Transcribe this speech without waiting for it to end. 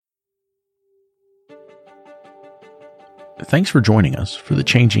Thanks for joining us for the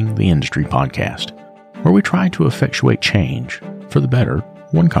Changing the Industry podcast, where we try to effectuate change for the better,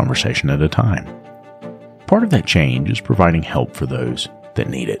 one conversation at a time. Part of that change is providing help for those that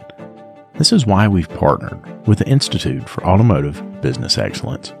need it. This is why we've partnered with the Institute for Automotive Business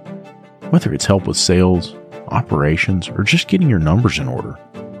Excellence. Whether it's help with sales, operations, or just getting your numbers in order,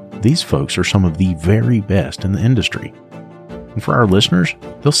 these folks are some of the very best in the industry. And for our listeners,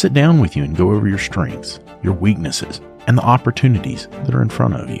 they'll sit down with you and go over your strengths, your weaknesses, and the opportunities that are in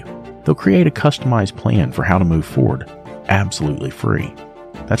front of you. They'll create a customized plan for how to move forward, absolutely free.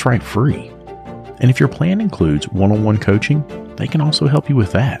 That's right, free. And if your plan includes one-on-one coaching, they can also help you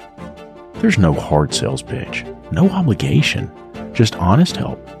with that. There's no hard sales pitch, no obligation, just honest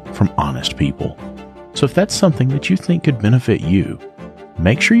help from honest people. So if that's something that you think could benefit you,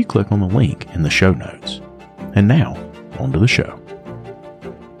 make sure you click on the link in the show notes. And now, on to the show.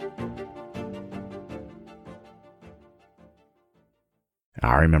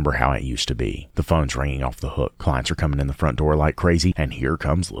 I remember how it used to be. The phone's ringing off the hook. Clients are coming in the front door like crazy, and here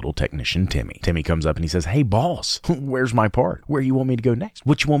comes little technician Timmy. Timmy comes up and he says, "Hey, boss, where's my part? Where you want me to go next?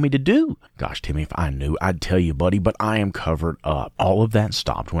 What you want me to do?" Gosh, Timmy, if I knew, I'd tell you, buddy, but I am covered up. All of that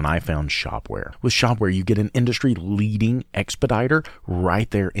stopped when I found Shopware. With Shopware, you get an industry-leading expediter right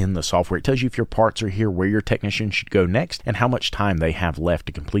there in the software. It tells you if your parts are here, where your technician should go next, and how much time they have left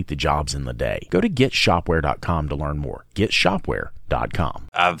to complete the jobs in the day. Go to getshopware.com to learn more. Getshopware.com.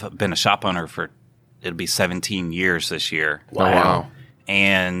 I've been a shop owner for, it'll be 17 years this year. Wow.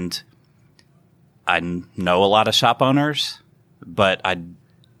 And I know a lot of shop owners, but I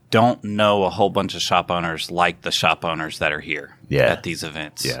don't know a whole bunch of shop owners like the shop owners that are here at these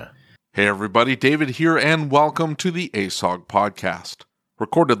events. Yeah. Hey everybody, David here, and welcome to the ASOG podcast.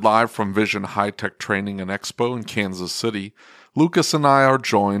 Recorded live from Vision High Tech Training and Expo in Kansas City, Lucas and I are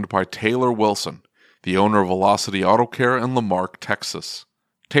joined by Taylor Wilson, the owner of Velocity Auto Care in Lamarck, Texas.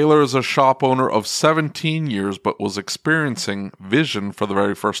 Taylor is a shop owner of 17 years but was experiencing vision for the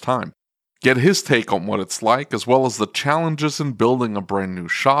very first time. Get his take on what it's like, as well as the challenges in building a brand new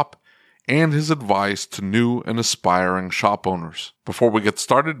shop, and his advice to new and aspiring shop owners. Before we get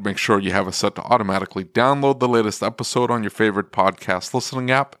started, make sure you have it set to automatically download the latest episode on your favorite podcast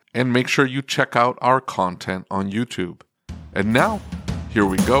listening app, and make sure you check out our content on YouTube. And now, here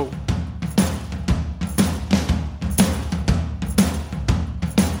we go.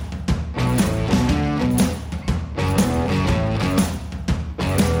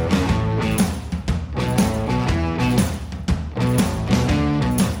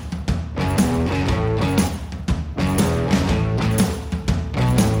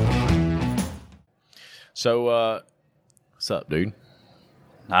 So, what's up, dude?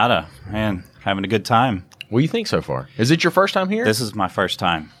 Nada, man. Having a good time. What do you think so far? Is it your first time here? This is my first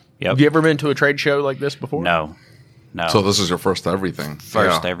time. Yep. Have you ever been to a trade show like this before? No. So this is your first everything?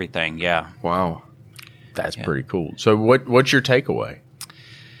 First everything, yeah. Wow. That's pretty cool. So what's your takeaway?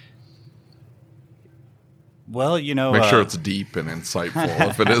 Well, you know... Make sure it's deep and insightful.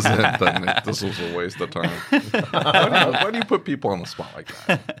 If it isn't, then this was a waste of time. Why do you put people on the spot like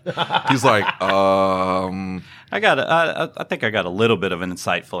that? He's like, I think I got a little bit of an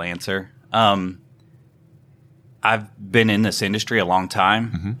insightful answer. I've been in this industry a long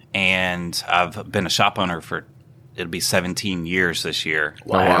time, and I've been a shop owner for, it'll be 17 years this year.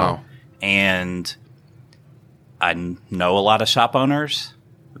 Wow. And I know a lot of shop owners,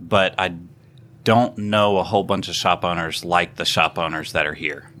 but I don't know a whole bunch of shop owners like the shop owners that are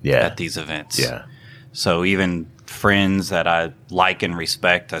here at these events. Yeah. So even friends that I like and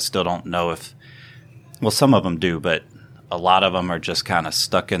respect, I still don't know if, well, some of them do, but a lot of them are just kind of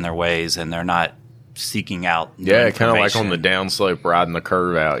stuck in their ways and they're not seeking out. Yeah, kind of like on the downslope, riding the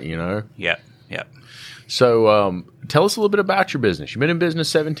curve out, you know? Yep. So tell us a little bit about your business. You've been in business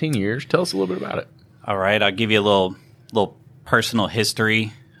 17 years. Tell us a little bit about it. All right. I'll give you a little personal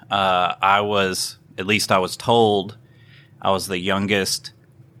history. I was told I was the youngest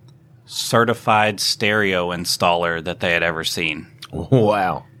certified stereo installer that they had ever seen.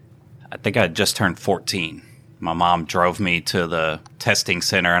 Wow. I think I had just turned 14. My mom drove me to the testing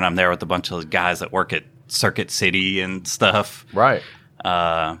center, and I'm there with a bunch of guys that work at Circuit City and stuff. Right.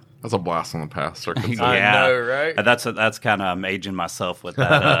 that's a blast from the past. Circuit City. Yeah. I know, right? That's kind of, I'm aging myself with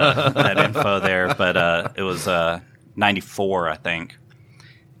that that info there. But it was 94, I think.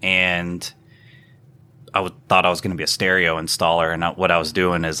 And I thought I was going to be a stereo installer, and what I was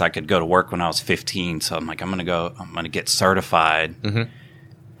doing is I could go to work when I was 15. So I'm like, I'm going to get certified. Mm-hmm.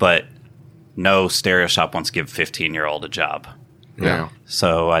 But no stereo shop wants to give a 15-year-old a job. Yeah.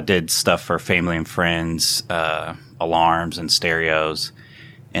 So I did stuff for family and friends, alarms and stereos.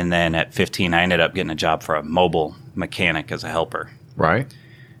 And then at 15, I ended up getting a job for a mobile mechanic as a helper. Right.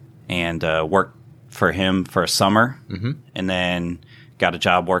 And worked for him for a summer. Mm-hmm. And then got a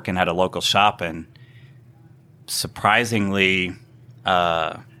job working at a local shop. And surprisingly,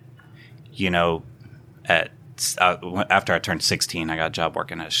 you know, after I turned 16, I got a job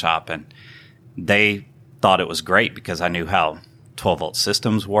working at a shop. And they thought it was great because I knew how 12-volt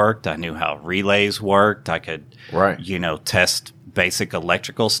systems worked. I knew how relays worked. I could, you know, test basic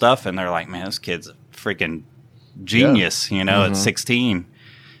electrical stuff. And they're like, man, this kid's a freaking genius, you know, at 16.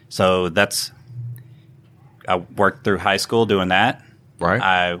 So I worked through high school doing that. Right.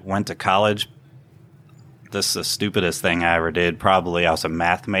 I went to college. This is the stupidest thing I ever did. Probably I was a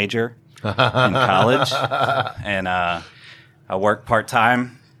math major in college. And I worked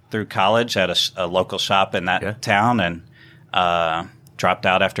part-time through college at a local shop in that town, and dropped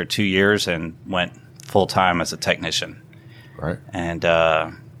out after 2 years and went full-time as a technician. Right. And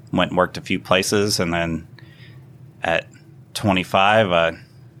went and worked a few places, and then at 25, I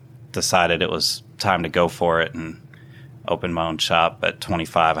decided it was time to go for it and opened my own shop. At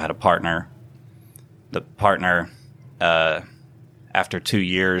 25, I had a partner. The partner, after 2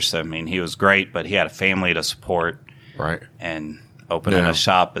 years, I mean, he was great, but he had a family to support. Right. And opening a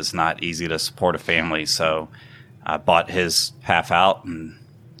shop is not easy to support a family, so I bought his half out, and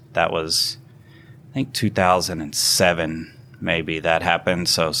that was, I think, 2007 maybe that happened.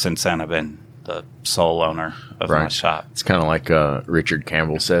 So since then, I've been the sole owner of my shop. It's kind of like Richard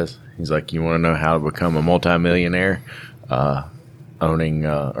Campbell says. He's like, you want to know how to become a multimillionaire owning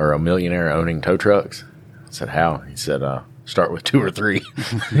or a millionaire owning tow trucks? I said, how? He said, start with 2 or 3.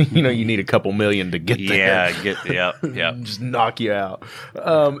 You know, you need a couple million to get there. Yeah, Just knock you out.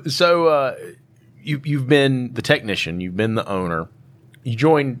 So you've been the technician. You've been the owner. You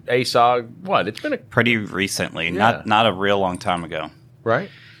joined ASOG. What? It's been pretty recently, not a real long time ago.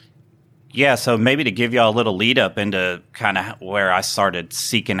 Right. Yeah, so maybe to give y'all a little lead up into kind of where I started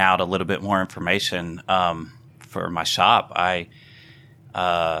seeking out a little bit more information for my shop.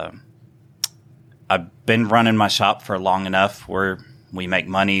 I've been running my shop for long enough where we make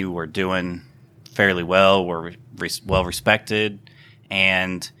money. We're doing fairly well. We're well respected,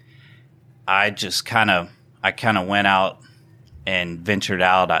 and I just kind of went out and ventured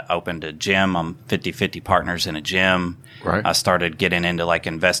out. I opened a gym. I'm 50-50 partners in a gym. Right. I started getting into like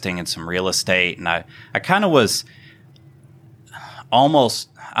investing in some real estate, and I kind of was almost,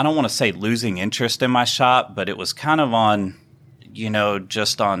 I don't want to say losing interest in my shop, but it was kind of on, you know,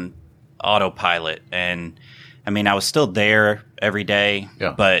 just on autopilot. And I mean, I was still there every day,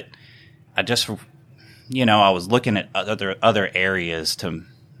 but I just, you know, I was looking at other areas to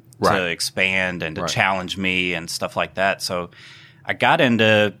expand and to challenge me and stuff like that. So I got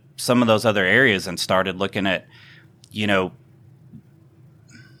into some of those other areas and started looking at, you know,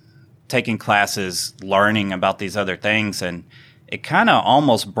 taking classes, learning about these other things, and it kind of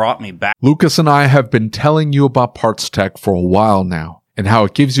almost brought me back. Lucas and I have been telling you about Parts Tech for a while now, and how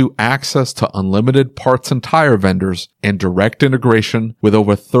it gives you access to unlimited parts and tire vendors and direct integration with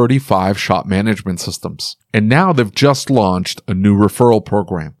over 35 shop management systems. And now they've just launched a new referral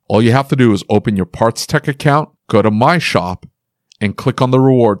program. All you have to do is open your Parts Tech account, go to My Shop, and click on the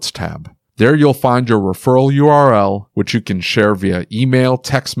Rewards tab. There you'll find your referral URL, which you can share via email,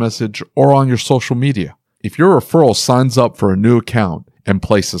 text message, or on your social media. If your referral signs up for a new account and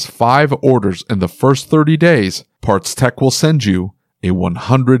places 5 orders in the first 30 days, Parts Tech will send you a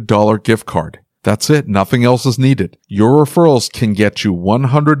 $100 gift card. That's it. Nothing else is needed. Your referrals can get you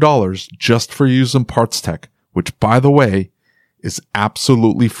 $100 just for using Parts Tech, which, by the way, is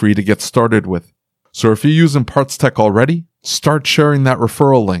absolutely free to get started with. So if you're using Parts Tech already, start sharing that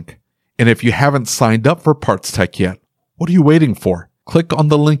referral link. And if you haven't signed up for Parts Tech yet, what are you waiting for? Click on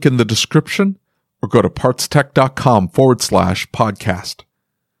the link in the description or go to partstech.com/podcast.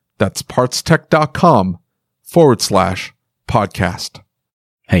 That's partstech.com/podcast.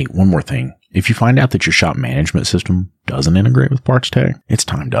 Hey, one more thing. If you find out that your shop management system doesn't integrate with Parts Tech, it's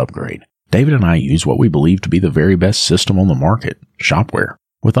time to upgrade. David and I use what we believe to be the very best system on the market, Shopware.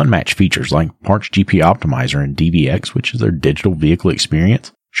 With unmatched features like Parts GP Optimizer and DVX, which is their digital vehicle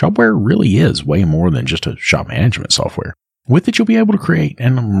experience, Shopware really is way more than just a shop management software. With it, you'll be able to create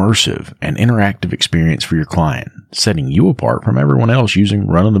an immersive and interactive experience for your client, setting you apart from everyone else using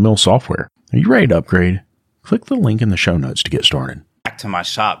run-of-the-mill software. Are you ready to upgrade? Click the link in the show notes to get started. Back to my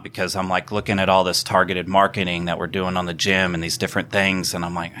shop, because I'm like looking at all this targeted marketing that we're doing on the gym and these different things, and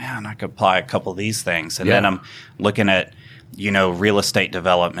I'm like, man, I could apply a couple of these things. And then I'm looking at, you know, real estate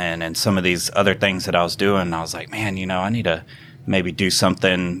development and some of these other things that I was doing. And I was like, man, you know, I need to maybe do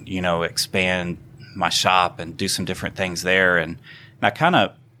something, you know, expand my shop and do some different things there. And I kind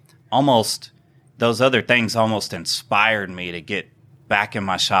of almost those other things almost inspired me to get back in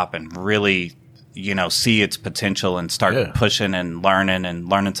my shop and really, see its potential and start pushing and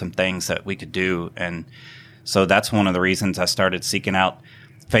learning some things that we could do. And so that's one of the reasons I started seeking out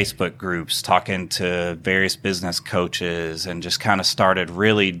Facebook groups, talking to various business coaches, and just kind of started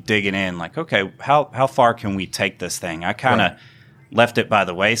really digging in like, okay, how far can we take this thing? I kind of left it by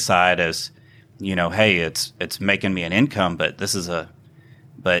the wayside as, hey, it's making me an income, but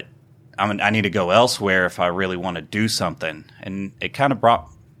I need to go elsewhere if I really want to do something. And it kind of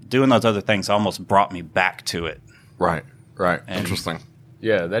doing those other things almost brought me back to it. Right. And Interesting.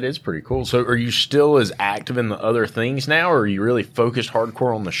 Yeah, that is pretty cool. So are you still as active in the other things now, or are you really focused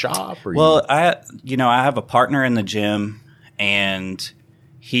hardcore on the shop? I have a partner in the gym, and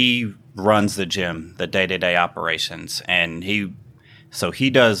he runs the gym, the day-to-day operations, and he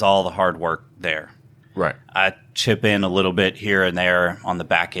does all the hard work there. Right. I chip in a little bit here and there on the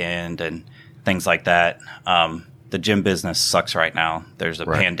back end and things like that. The gym business sucks right now. There's a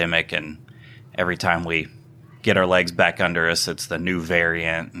pandemic, and every time we get our legs back under us, it's the new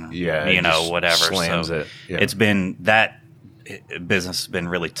variant, and, whatever. Slams so it. Yeah. It's been that business has been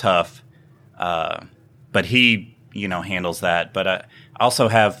really tough. But he, handles that. But I also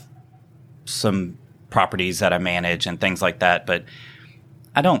have some properties that I manage and things like that. But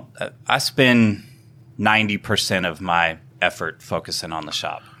I spend 90% of my effort focusing on the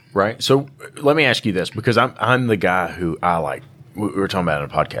shop. Right. So let me ask you this, because I'm the guy who we were talking about it in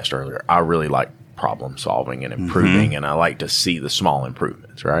a podcast earlier. I really like problem solving and improving, and I like to see the small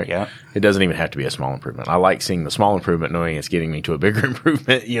improvements, right? Yeah. It doesn't even have to be a small improvement. I like seeing the small improvement, knowing it's getting me to a bigger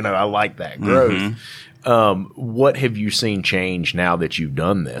improvement. I like that growth. What have you seen change now that you've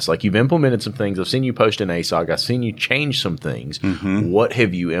done this? Like, you've implemented some things. I've seen you post in ASOG. I've seen you change some things. What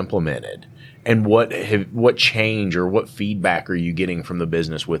have you implemented? And what change or what feedback are you getting from the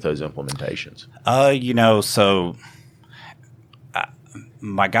business with those implementations?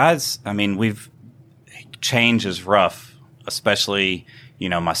 My guys, change is rough, especially,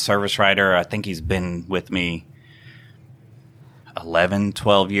 my service writer. I think he's been with me 11,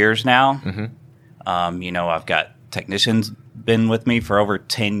 12 years now. I've got technicians been with me for over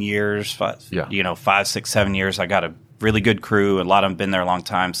 10 years, 5, 6, 7 years. I got a really good crew. A lot of them been there a long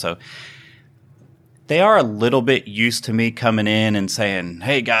time. So they are a little bit used to me coming in and saying,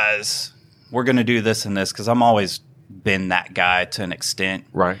 hey guys, we're going to do this and this. 'Cause I'm always been that guy to an extent.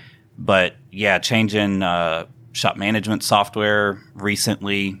 Right. But yeah, changing shop management software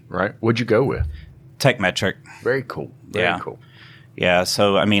recently. Right. What'd you go with? TechMetric. Very cool. Very cool. Yeah.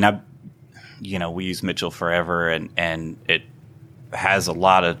 So, we use Mitchell forever, and it has a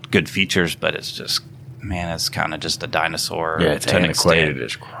lot of good features, but it's just, it's kind of just a dinosaur. Yeah, it's antiquated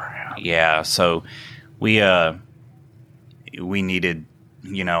as crap. Yeah. So we needed,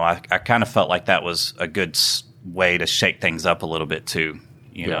 I kind of felt like that was a good way to shake things up a little bit too.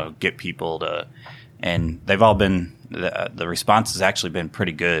 Get people to, and they've all been, the response has actually been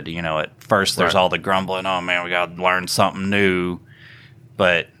pretty good. At first there's all the grumbling, oh man, we got to learn something new,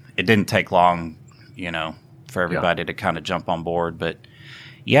 but it didn't take long, for everybody to kind of jump on board. But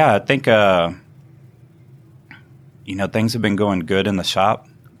yeah, I think, things have been going good in the shop.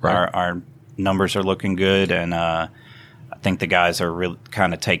 Right. Our numbers are looking good. And, I think the guys are really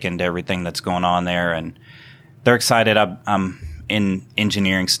kind of taking to everything that's going on there, and they're excited. I'm in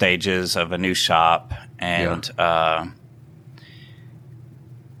engineering stages of a new shop, and so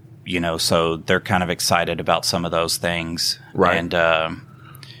they're kind of excited about some of those things, right? And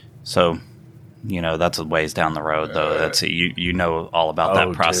so that's a ways down the road, though. That's all about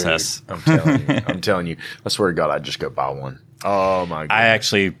that process. Dude, I'm telling you. I swear to God, I'd just go buy one. Oh my God! I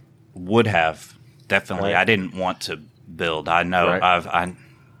actually would have definitely. Right. I didn't want to build. I know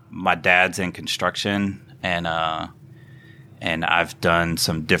my dad's in construction, and I've done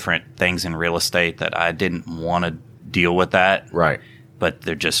some different things in real estate that I didn't want to deal with that. Right. But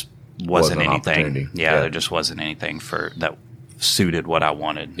there just wasn't anything. Yeah, there just wasn't anything for that suited what I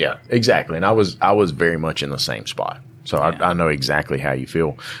wanted. Yeah, exactly. And I was very much in the same spot. So I know exactly how you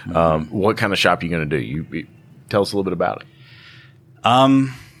feel. What kind of shop are you going to do? You tell us a little bit about it. I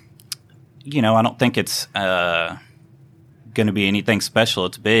don't think it's going to be anything special.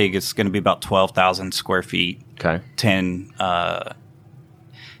 It's big. It's going to be about 12,000 square feet. Okay. 10,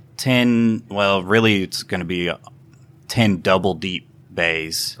 well, really it's going to be 10 double deep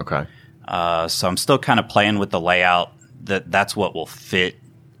bays. Okay. So I'm still kind of playing with the layout. That's what will fit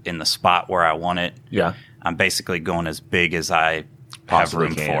in the spot where I want it. Yeah. I'm basically going as big as I possibly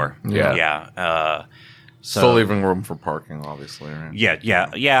have room can. for. Yeah. Yeah. Still leaving room for parking, obviously, right?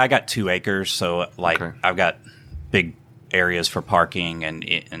 Yeah. I got 2 acres, so I've got big areas for parking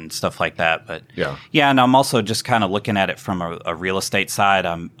and stuff like that. But yeah, and I'm also just kind of looking at it from a real estate side.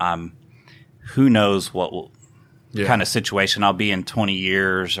 I'm who knows what kind of situation I'll be in 20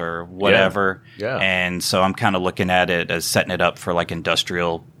 years or whatever. Yeah. And so I'm kind of looking at it as setting it up for like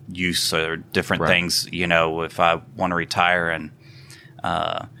industrial use or different things. You know, if I want to retire and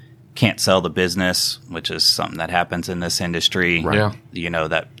can't sell the business, which is something that happens in this industry, you know,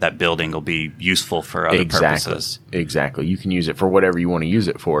 that building will be useful for other purposes. Exactly. You can use it for whatever you want to use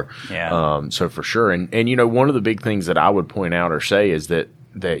it for. Yeah. So for sure. And, you know, one of the big things that I would point out or say is that,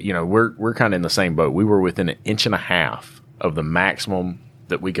 you know, we're kind of in the same boat. We were within 1.5 inches of the maximum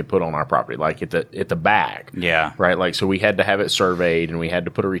that we could put on our property, like at the back. Yeah. Right. Like, so we had to have it surveyed and we had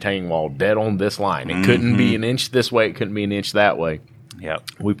to put a retaining wall dead on this line. It couldn't be an inch this way. It couldn't be an inch that way. Yep.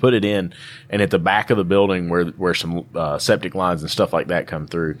 We put it in, and at the back of the building where some septic lines and stuff like that come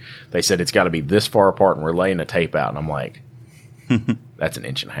through, they said it's got to be this far apart, and we're laying the tape out. And I'm like, that's 1.5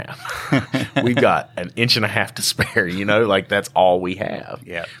 inches. We've got 1.5 inches to spare, you know, like that's all we have.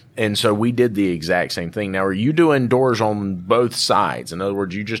 Yeah. And so we did the exact same thing. Now, are you doing doors on both sides? In other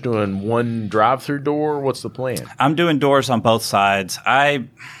words, you just doing one drive-through door? What's the plan? I'm doing doors on both sides. Like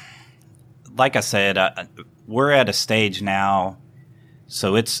I said, we're at a stage now.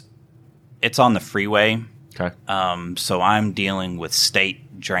 So it's on the freeway. Okay. So I'm dealing with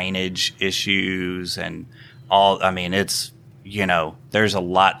state drainage issues and all. I mean, it's, you know, there's a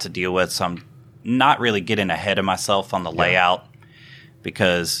lot to deal with. So I'm not really getting ahead of myself on the layout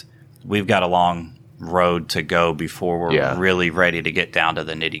because we've got a long road to go before we're really ready to get down to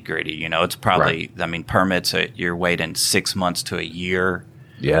the nitty gritty. You know, it's probably, I mean, permits, you're waiting 6 months to a year.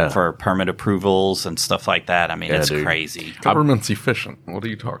 For permit approvals and stuff like that. I mean, it's crazy. Government's efficient. What are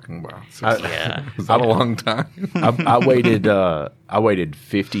you talking about? Is that a long time? I waited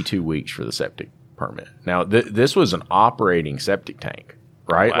 52 weeks for the septic permit. Now, this was an operating septic tank,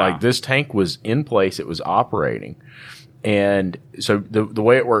 right? Wow. Like this tank was in place. It was operating. And so the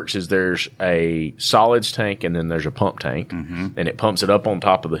way it works is there's a solids tank and then there's a pump tank, and it pumps it up on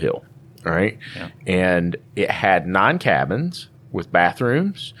top of the hill, all right? Yeah. And it had 9 cabins with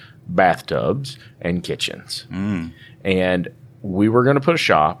bathrooms, bathtubs, and kitchens. And we were going to put a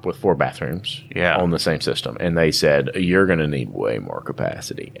shop with 4 bathrooms on the same system. And they said, you're going to need way more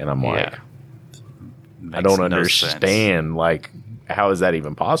capacity. And I'm like, I don't understand. Like, how is that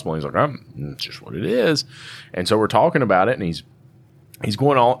even possible? And he's like, it's just what it is. And so we're talking about it, and he's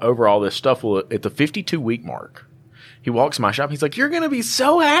going over all this stuff. Well, at the 52-week mark, he walks in my shop. He's like, you're going to be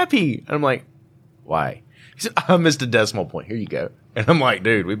so happy. And I'm like, why? He said, I missed a decimal point. Here you go. And I'm like,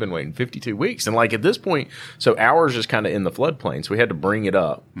 dude, we've been waiting 52 weeks. And like at this point, so ours is kind of in the floodplain. So we had to bring it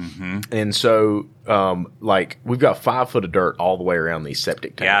up. And so like we've got 5 foot of dirt all the way around these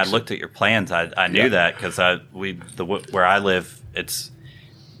septic tanks. Yeah, I looked at your plans. I knew that because where I live,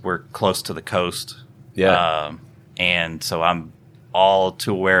 we're close to the coast. Yeah. And so I'm all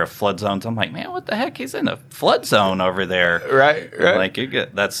too aware of flood zones. I'm like, man, what the heck? He's in a flood zone over there. Right. Like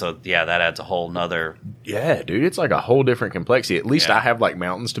that adds a whole nother. Yeah, dude, it's like a whole different complexity. At least I have like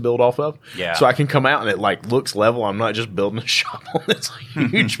mountains to build off of. Yeah. So I can come out and it like looks level. I'm not just building a shop on this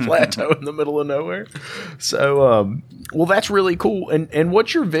huge plateau in the middle of nowhere. So, well, that's really cool. And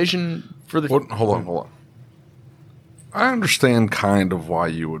what's your vision for the? Hold on. I understand kind of why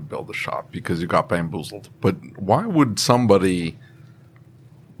you would build a shop because you got bamboozled. But why would somebody?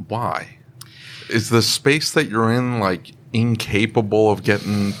 Why? Is the space that you're in like incapable of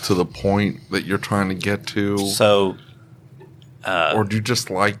getting to the point that you're trying to get to? So, or do you just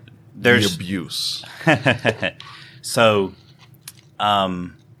like the abuse? So,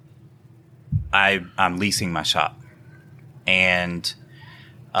 I'm leasing my shop, and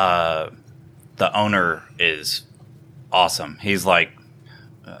the owner is awesome. He's like,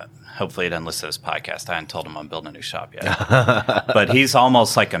 hopefully he doesn't listen to this podcast. I haven't told him I'm building a new shop yet. But he's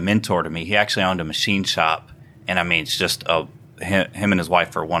almost like a mentor to me. He actually owned a machine shop. And I mean, it's just him and his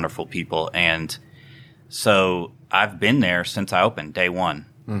wife are wonderful people. And so I've been there since I opened, day one.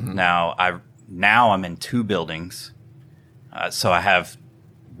 Now I'm in 2 buildings. So I have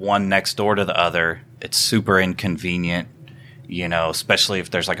one next door to the other. It's super inconvenient, you know, especially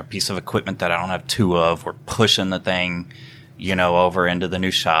if there's like a piece of equipment that I don't have 2 of. We're pushing the thing, you know, over into the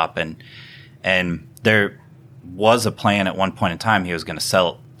new shop. And there was a plan at one point in time. He was going to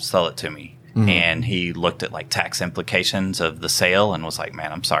sell it to me. And he looked at like tax implications of the sale and was like,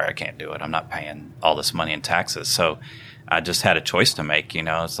 man, I'm sorry, I can't do it. I'm not paying all this money in taxes. So I just had a choice to make, you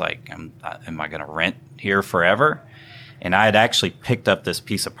know, it's like, am I going to rent here forever? And I had actually picked up this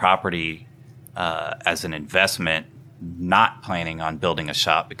piece of property as an investment, not planning on building a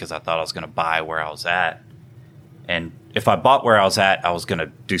shop because I thought I was going to buy where I was at. And if I bought where I was at, I was going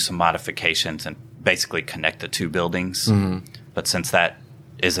to do some modifications and basically connect the two buildings. Mm-hmm. But since that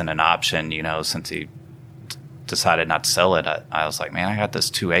isn't an option, since he decided not to sell it, I was like, man, I got this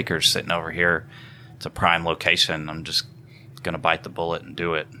 2 acres sitting over here. It's a prime location. I'm just going to bite the bullet and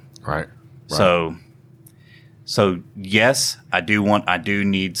do it. Right. So yes, I do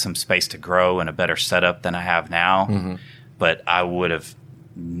need some space to grow and a better setup than I have now. Mm-hmm. But I would have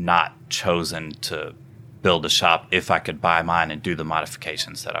not chosen to build a shop if I could buy mine and do the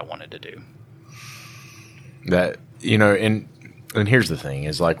modifications that I wanted to do. That, and here's the thing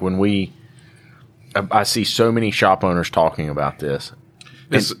is like when I see so many shop owners talking about this.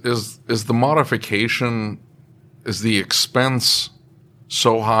 Is the modification, is the expense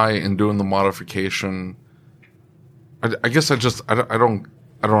so high in doing the modification? I guess I don't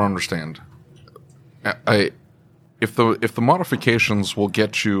understand. If the modifications will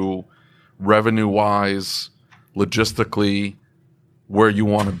get you revenue wise, logistically, where you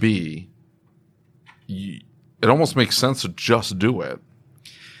want to be, it almost makes sense to just do it.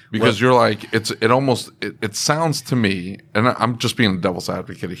 Because you're like, it sounds to me, and I'm just being a devil's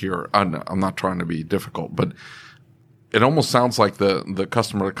advocate here. I'm not trying to be difficult, but it almost sounds like the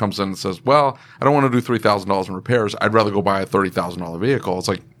customer that comes in and says, well, I don't want to do $3,000 in repairs. I'd rather go buy a $30,000 vehicle. It's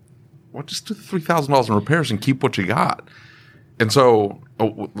like, well, just do the $3,000 in repairs and keep what you got. And so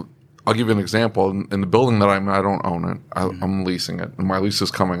I'll give you an example. In the building that I'm in, I don't own it. I'm leasing it, and my lease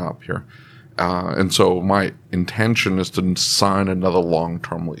is coming up here. And so my intention is to sign another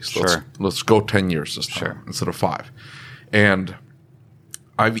long-term lease. Sure. Let's go 10 years this time instead of 5. And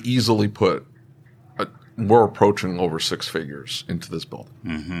I've easily put we're approaching over 6 figures into this building.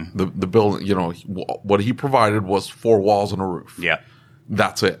 Mm-hmm. The building, what he provided was 4 walls and a roof. Yeah.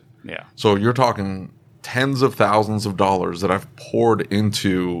 That's it. Yeah. So you're talking tens of thousands of dollars that I've poured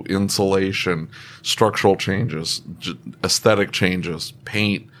into insulation, structural changes, aesthetic changes,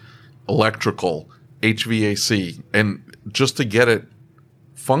 paint, electrical, HVAC, and just to get it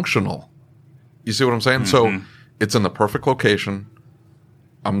functional. You see what I'm saying? Mm-hmm. So it's in the perfect location.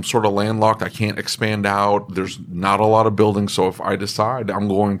 I'm sort of landlocked. I can't expand out. There's not a lot of buildings. So if I decide I'm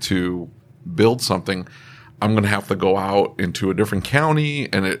going to build something, I'm going to have to go out into a different county,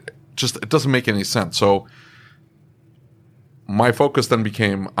 and it doesn't make any sense. So my focus then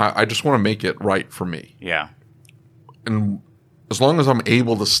became, I just want to make it right for me. Yeah. And as long as I'm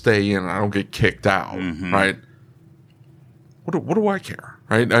able to stay in and I don't get kicked out, right? What do I care,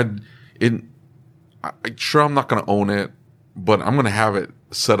 right? I'm not going to own it, but I'm going to have it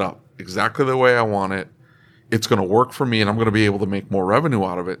set up exactly the way I want it. It's going to work for me, and I'm going to be able to make more revenue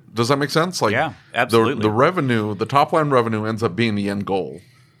out of it. Does that make sense? Like, yeah, absolutely. The revenue, the top line revenue ends up being the end goal.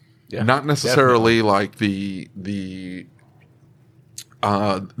 Yeah, not necessarily like the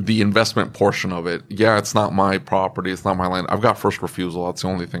investment portion of it. Yeah, it's not my property. It's not my land. I've got first refusal. That's the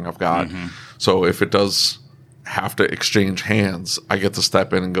only thing I've got. Mm-hmm. So if it does have to exchange hands, I get to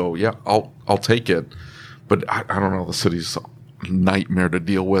step in and go, yeah, I'll take it. But I don't know. The city's a nightmare to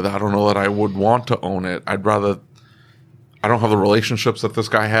deal with. I don't know that I would want to own it. I don't have the relationships that this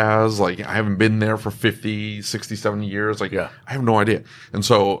guy has. Like, I haven't been there for 50, 60, 70 years. Like, I have no idea. And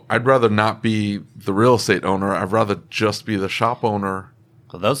so I'd rather not be the real estate owner. I'd rather just be the shop owner.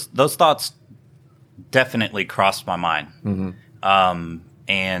 Well, those thoughts definitely crossed my mind. Mm-hmm.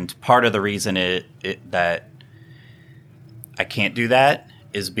 And part of the reason that I can't do that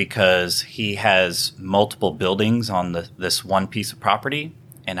is because he has multiple buildings on this one piece of property,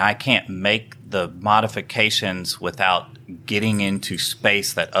 and I can't make the modifications without getting into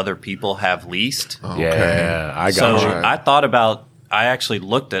space that other people have leased. Okay. Yeah, I got you. I actually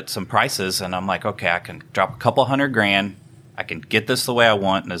looked at some prices, and I'm like, okay, I can drop a couple $100,000. I can get this the way I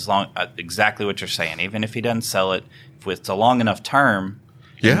want, and exactly what you're saying. Even if he doesn't sell it, if it's a long enough term,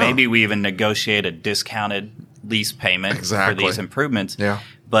 maybe we even negotiate a discounted lease payment for these improvements. Yeah.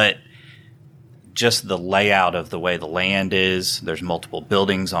 But just the layout of the way the land is, there's multiple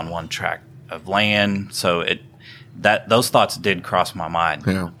buildings on one tract of land, so those thoughts did cross my mind.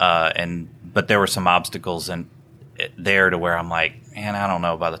 Yeah. But there were some obstacles there to where I'm like, man, I don't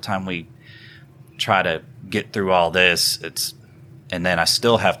know. By the time we try to get through all this, and then I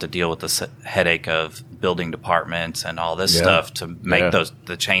still have to deal with the headache of building departments and all this stuff to make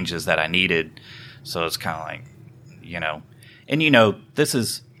the changes that I needed. So it's kind of like, and this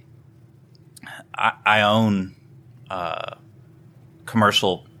is, I own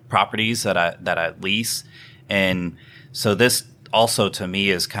commercial properties that I lease, and so this also to me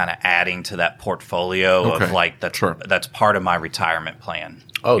is kind of adding to that portfolio of like that's part of my retirement plan.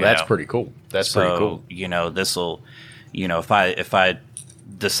 Oh, that's pretty cool. That's pretty cool. This will, if I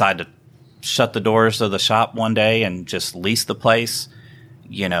decide to shut the doors of the shop one day and just lease the place,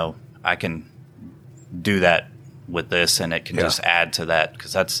 I can do that with this, and it can just add to that,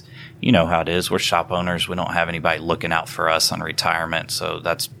 because that's, how it is. We're shop owners. We don't have anybody looking out for us on retirement. So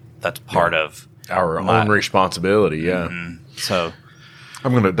that's part of our own responsibility. Yeah. Mm-hmm. So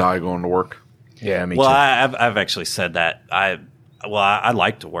I'm going to die going to work. Yeah. Me well, too. I've actually said that. I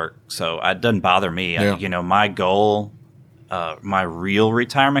like to work, so it doesn't bother me. Yeah. My goal, my real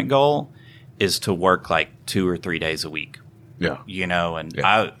retirement goal is to work like 2 or 3 days a week. Yeah. And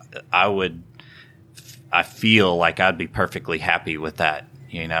I feel like I'd be perfectly happy with that,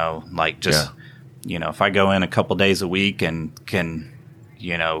 like just, if I go in a couple days a week and can,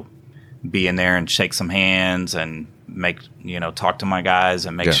 be in there and shake some hands and talk to my guys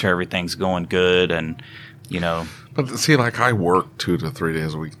and make sure everything's going good. And, But see, like, I work 2 to 3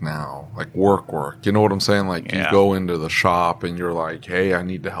 days a week now, like work. You know what I'm saying? Like, you go into the shop and you're like, hey, I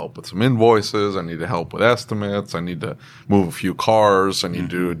need to help with some invoices. I need to help with estimates. I need to move a few cars. I need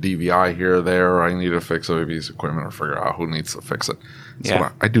to do a DVI here or there. I need to fix a piece of equipment or figure out who needs to fix it. So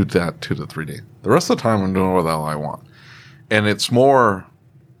I do that 2 to 3 days. The rest of the time I'm doing what the hell I want. And it's more,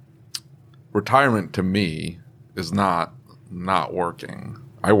 retirement to me is not working.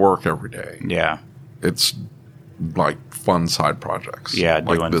 I work every day. Yeah. It's like fun side projects. Yeah,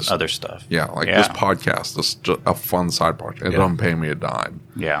 like doing this, other stuff. Yeah, this podcast is just a fun side project. It doesn't pay me a dime.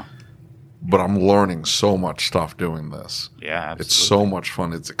 Yeah. But I'm learning so much stuff doing this. Yeah, absolutely. It's so much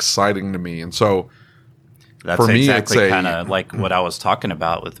fun. It's exciting to me. And so that's for me, exactly kind of like what I was talking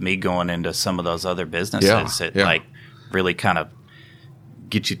about with me going into some of those other businesses. Like really kind of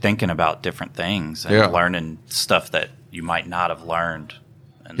get you thinking about different things and learning stuff that you might not have learned.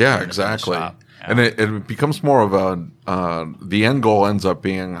 Exactly. And it becomes more of the end goal ends up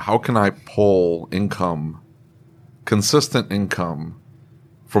being, how can I pull consistent income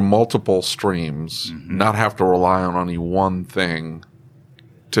from multiple streams, not have to rely on any one thing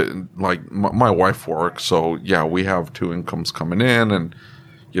to, like, my wife works. So we have 2 incomes coming in and,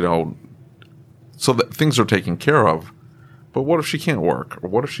 so that things are taken care of. But what if she can't work? Or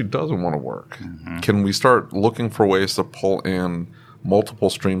what if she doesn't want to work? Mm-hmm. Can we start looking for ways to pull in multiple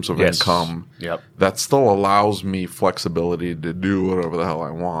streams of income that still allows me flexibility to do whatever the hell I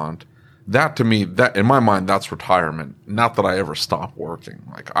want? That, to me, that in my mind, that's retirement. Not that I ever stop working.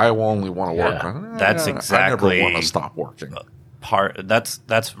 Like, I only want to work. That's exactly. I never want to stop working.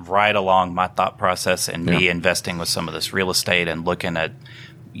 That's right along my thought process and me investing with some of this real estate and looking at,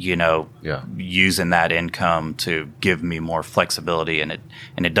 using that income to give me more flexibility, and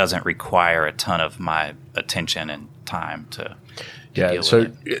it doesn't require a ton of my attention and time to deal so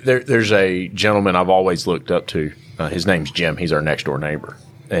with it. There's a gentleman I've always looked up to. His name's Jim. He's our next door neighbor,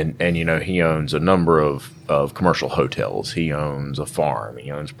 and he owns a number of commercial hotels. He owns a farm.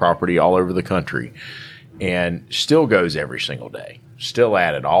 He owns property all over the country, and still goes every single day. Still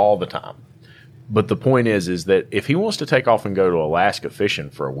at it all the time. But the point is that if he wants to take off and go to Alaska fishing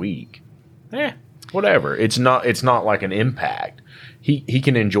for a week, whatever. It's not like an impact. He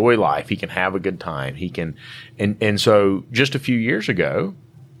can enjoy life. He can have a good time. He can, and so just a few years ago,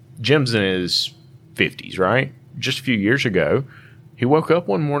 Jim's in his 50s, right? Just a few years ago, he woke up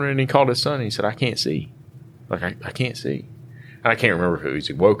one morning and he called his son and he said, "I can't see. Like I can't see." And I can't remember if it was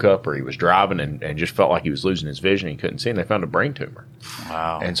he woke up or he was driving and just felt like he was losing his vision. He couldn't see, and they found a brain tumor.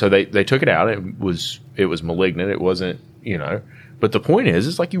 Wow. And so they took it out. It was malignant. It wasn't, but the point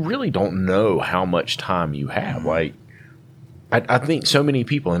is like, you really don't know how much time you have. Like, I think so many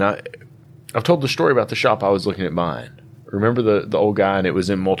people, and I've told the story about the shop I was looking at buying. Remember the old guy, and it was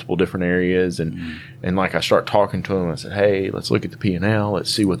in multiple different areas, and like I start talking to him, I said, "Hey, let's look at the P&L.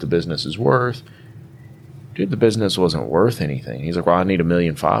 Let's see what the business is worth." Dude, the business wasn't worth anything. He's like, "Well, I need $1.5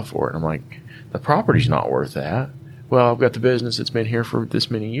 million for it." And I'm like, "The property's not worth that." "Well, I've got the business that's been here for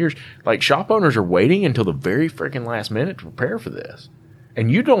this many years." Like, shop owners are waiting until the very freaking last minute to prepare for this. And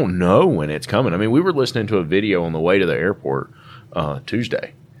you don't know when it's coming. I mean, we were listening to a video on the way to the airport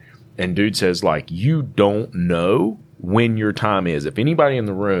Tuesday. And dude says, like, you don't know when your time is. If anybody in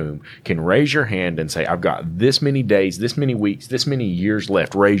the room can raise your hand and say, "I've got this many days, this many weeks, this many years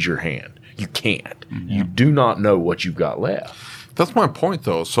left," raise your hand. You can't. Mm-hmm. You do not know what you've got left. That's my point,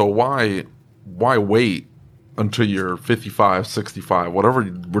 though. So why wait until you're 55, 65, whatever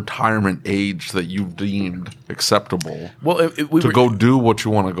retirement age that you've deemed acceptable to go do what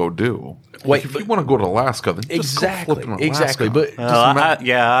you want to go do? Wait, if you want to go to Alaska, then just go flip in Alaska. Exactly. But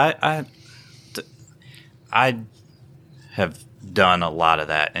I have done a lot of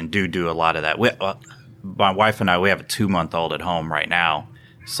that and do a lot of that. My wife and I, we have a 2-month-old at home right now,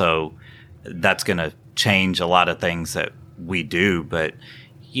 so that's going to change a lot of things that we do. But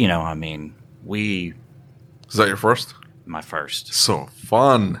I mean, Is that your first? my first. So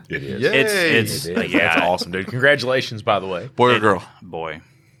fun. It is. Yay. It's It is. yeah, That's awesome, dude. Congratulations, by the way. Boy or girl? boy.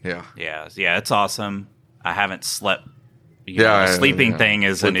 Yeah. Yeah, it's awesome. I haven't slept. Yeah, The sleeping yeah. thing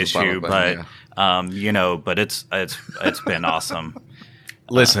is an Sleep is not a issue, thing, but but it's been awesome.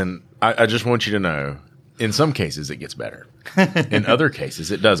 Listen, I just want you to know, in some cases it gets better. In other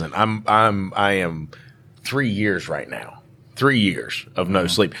cases it doesn't. I am 3 years right now. 3 years of no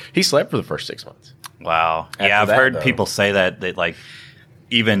sleep. He slept for the first 6 months. Wow. After Yeah, I've that, heard though- people say that like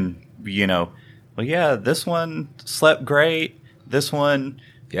even, well, yeah, this one slept great. This one,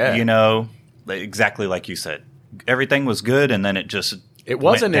 Yeah. exactly like you said. Everything was good, and then it just It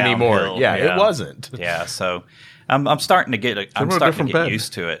wasn't went anymore. downhill. Yeah, it wasn't. Yeah, so I'm starting to get him a different bed.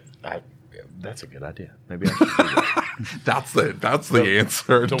 used to it. That's a good idea. Maybe I should do that. That's the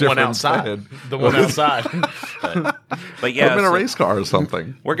answer. The one Different outside. bed. The one outside. But yeah, I'm in a so race car or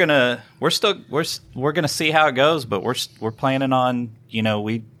something. we're gonna see how it goes, but we're planning on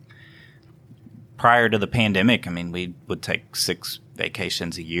we prior to the pandemic. I mean, we would take 6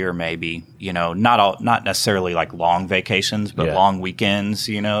 vacations a year, maybe. Not necessarily like long vacations, but Yeah. long weekends.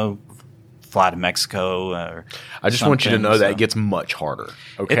 Fly to Mexico. Or I just want you to something, know that so. it gets much harder.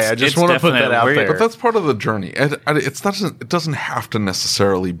 Okay, It's- I just it's want to put that definitely out weird. there. But that's part of the journey. It doesn't have to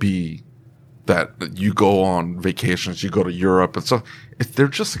necessarily be that you go on vacations, you go to Europe and stuff. They're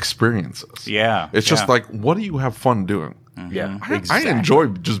just experiences. Yeah, It's just yeah. like, what do you have fun doing? Yeah, I enjoy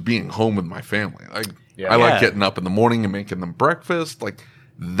just being home with my family. Like Yeah. I like Yeah. getting up in the morning and making them breakfast. Like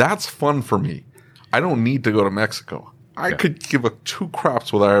that's fun for me. I don't need to go to Mexico. I could give a 2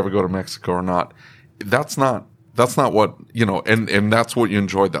 craps whether I ever go to Mexico or not. That's not what and that's what you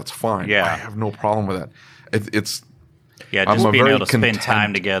enjoyed. That's fine. Yeah. I have no problem with that. It's Yeah, I'm just a being very able to spend content-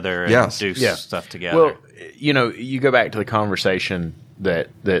 time together and Yes. do Yeah. stuff together. Well, you go back to the conversation that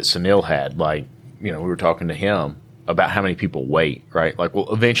Sunil had. Like, we were talking to him about how many people wait, right? Like, well,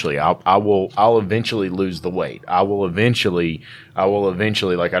 eventually, I'll eventually lose the weight. I will eventually.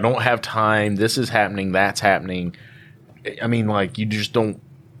 Like, I don't have time. This is happening. That's happening. I mean, like, you just don't.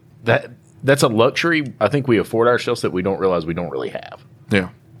 That's a luxury I think we afford ourselves that we don't realize we don't really have. yeah.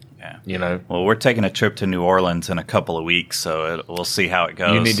 yeah. Well, we're taking a trip to New Orleans in a couple of weeks, so we'll see how it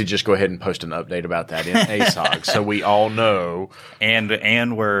goes. You need to just go ahead and post an update about that in ASOG so we all know.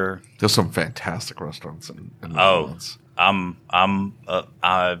 and we're There's some fantastic restaurants in New Orleans.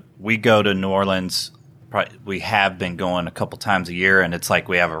 we go to New Orleans. We have been going a couple times a year, and it's like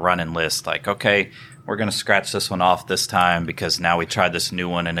we have a running list. Like, okay, we're going to scratch this one off this time because now we tried this new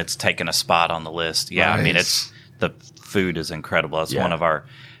one and it's taken a spot on the list. Yeah, I mean, Nice. the food is incredible. It's Yeah. one of our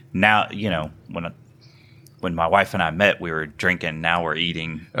now. When my wife and I met, we were drinking. Now we're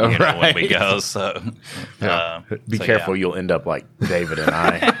eating. When we Right. go. So Be so, careful, yeah. you'll end up like David and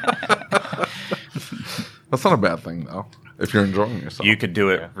I. That's not a bad thing though. If you're enjoying yourself. You could do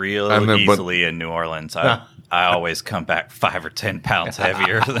it real And then- but- easily in New Orleans. I always come back 5 or 10 pounds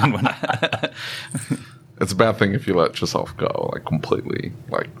heavier than when It's a bad thing if you let yourself go, like completely,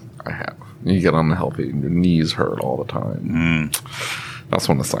 like I have. You get unhealthy and your knees hurt all the time. That's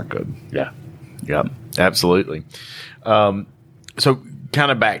when it's not good. Yeah. Yep. Absolutely. So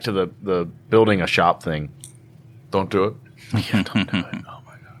kind of back to the building a shop thing. Don't do it. Yeah, don't do it. Oh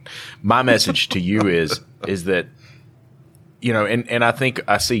my God. My message to you is that, and I think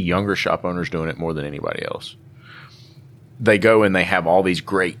I see younger shop owners doing it more than anybody else. They go and they have all these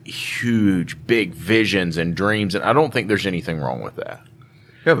great, huge, big visions and dreams. And I don't think there's anything wrong with that.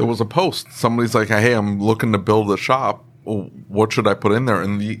 Yeah, there was a post. Somebody's like, "Hey, I'm looking to build a shop. Well, what should I put in there?"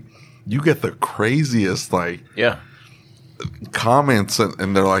 And you get the craziest Yeah. comments,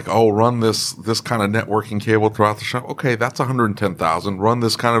 and they're like, "Oh, run this kind of networking cable throughout the shop. Okay, that's $110,000. Run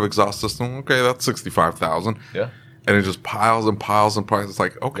this kind of exhaust system. Okay, that's $65,000." Yeah. And it just piles and piles and piles. It's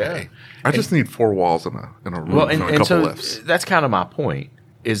like, okay, I just need 4 walls in a room Well, and a and couple so lifts. that's kind of my point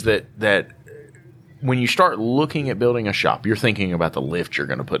is that when you start looking at building a shop, you're thinking about the lift you're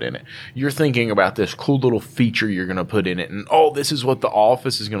going to put in it. You're thinking about this cool little feature you're going to put in it. And, this is what the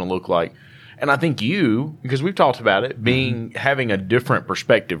office is going to look like. And I think because we've talked about it, having a different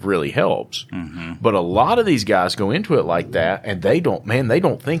perspective really helps. Mm-hmm. But a lot of these guys go into it like that, and they don't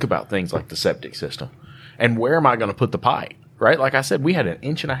think about things like the septic system. And where am I going to put the pipe, right? Like I said, we had 1.5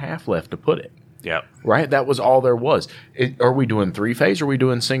 inches left to put it. Yep. Right? That was all there was. Are we doing 3-phase or are we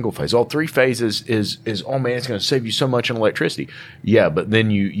doing single phase? All 3-phase is oh man, it's going to save you so much in electricity. Yeah, but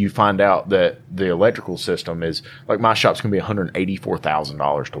then you find out that the electrical system is, like my shop's going to be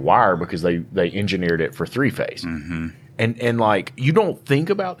 $184,000 to wire because they engineered it for 3-phase. Mm-hmm. And like, you don't think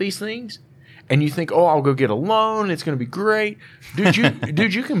about these things. and you think, oh, I'll go get a loan. It's going to be great. Dude,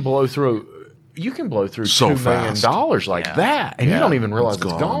 you can blow through So $2 million fast. like that, and you don't even realize it's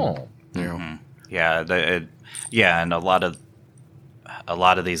gone. Yeah. Yeah, and a lot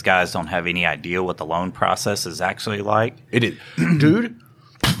of these guys don't have any idea what the loan process is actually like. It is, dude.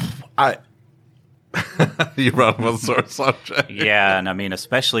 You brought him a sore subject. Yeah, and I mean,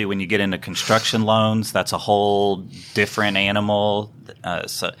 especially when you get into construction loans, that's a whole different animal.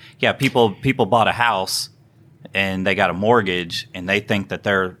 So yeah, people bought a house and they got a mortgage, and they think that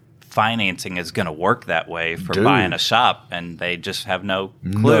their financing is going to work that way for buying a shop, and they just have no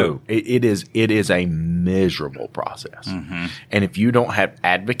clue. No, it is a miserable process. And if you don't have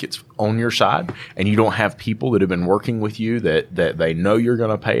advocates on your side, and you don't have people that have been working with you that they know you're going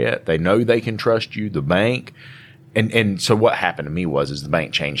to pay it, they know they can trust you, the bank. And so what happened to me was the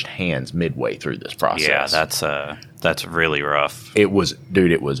bank changed hands midway through this process. Yeah, that's really rough. It was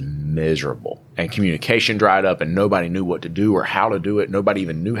miserable, and communication dried up, and nobody knew what to do or how to do it. Nobody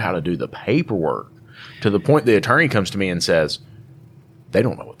even knew how to do the paperwork, to the point the attorney comes to me and says, they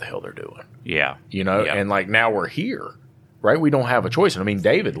don't know what the hell they're doing. Yeah. And like, now we're here, right? We don't have a choice. And I mean,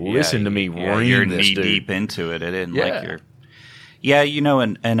 David, listen to me read you're this, knee dude. deep into it. It isn't Yeah. like you're. Yeah,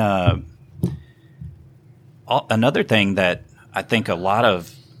 and another thing that I think a lot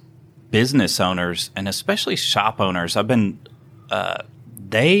of business owners, and especially shop owners,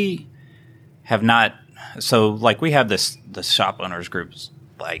 they have not. So, like, we have the shop owners groups.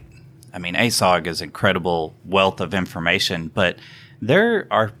 Like, I mean, ASOG is incredible wealth of information, but there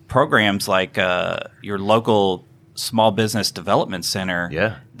are programs like your local small business development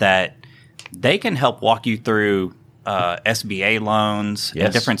center that they can help walk you through SBA loans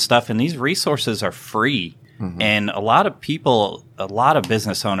and different stuff. And these resources are free. And a lot of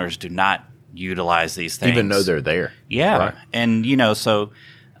business owners do not utilize these things. Even though they're there. Yeah. Right? And, so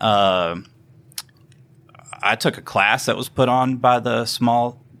I took a class that was put on by the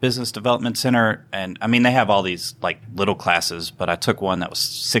Small Business Development Center. And, I mean, they have all these, like, little classes, but I took one that was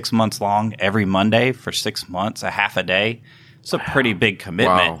 6 months long every Monday for 6 months, a half a day. It's a pretty big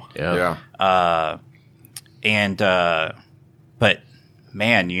commitment. Wow. Yeah. But,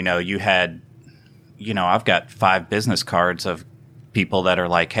 man, you had... I've got 5 business cards of people that are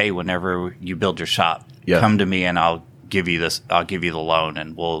like, hey, whenever you build your shop, come to me and I'll give you this. I'll give you the loan,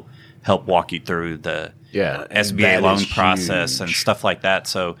 and we'll help walk you through the SBA loan process and stuff like that.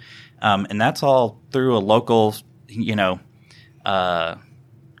 So, and that's all through a local,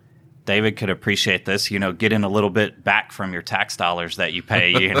 David could appreciate this, getting a little bit back from your tax dollars that you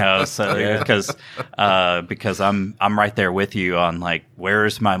pay, so because I'm right there with you on, like,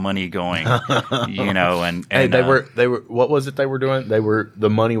 where's my money going, and hey, they were what was it they were doing? The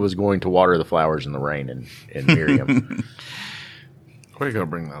money was going to water the flowers in the rain in Miriam. Why are you gonna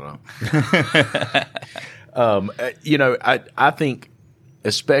bring that up? I think,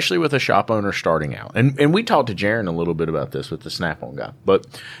 especially with a shop owner starting out, and we talked to Jaron a little bit about this with the Snap-on guy, but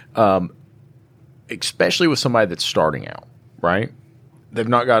especially with somebody that's starting out, right? They've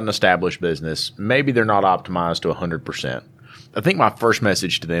not got an established business. Maybe they're not optimized to 100%. I think my first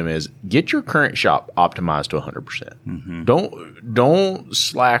message to them is get your current shop optimized to 100%. Don't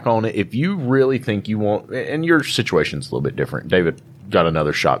slack on it. If you really think you want, and your situation's a little bit different. David got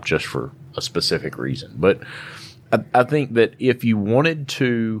another shop just for a specific reason, but I think that if you wanted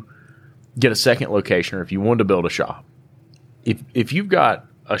to get a second location, or if you wanted to build a shop, if you've got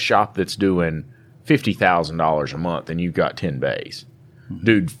a shop that's doing $50,000 a month and you've got 10 bays,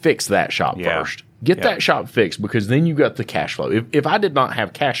 dude, fix that shop first. Get that shop fixed, because then you got the cash flow. If I did not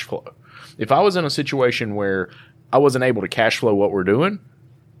have cash flow, if I was in a situation where I wasn't able to cash flow what we're doing,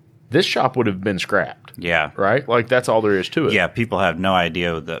 this shop would have been scrapped. Yeah. Right? Like, that's all there is to it. Yeah, people have no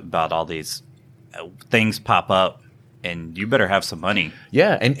idea about all these things pop up, and you better have some money.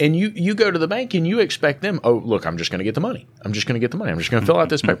 Yeah, and you go to the bank and you expect them, oh, look, I'm just going to get the money. I'm just going to fill out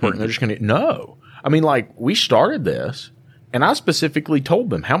this paperwork, and they're just going to, no. I mean, like, we started this, and I specifically told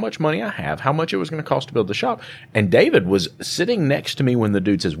them how much money I have, how much it was going to cost to build the shop. And David was sitting next to me when the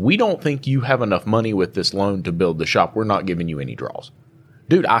dude says, we don't think you have enough money with this loan to build the shop. We're not giving you any draws.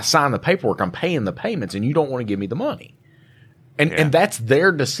 Dude, I signed the paperwork. I'm paying the payments, and you don't want to give me the money. And that's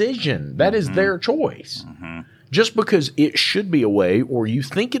their decision. That is their choice. Just because it should be a way, or you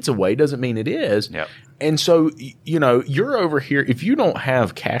think it's a way, doesn't mean it is. Yep. And so, you're over here. If you don't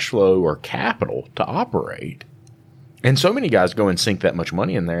have cash flow or capital to operate, and so many guys go and sink that much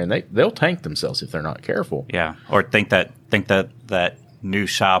money in there, and they'll tank themselves if they're not careful. Yeah, or think that new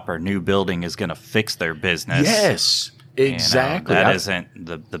shop or new building is going to fix their business. Yes, exactly. Isn't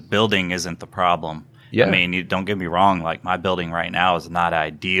the building isn't the problem. Yeah. I mean, don't get me wrong. Like, my building right now is not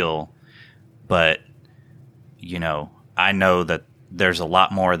ideal, but I know that there's a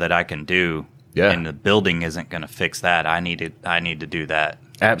lot more that I can do. Yeah. And the building isn't going to fix that. I need to do that.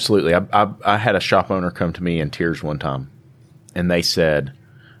 Absolutely. I had a shop owner come to me in tears one time, and they said,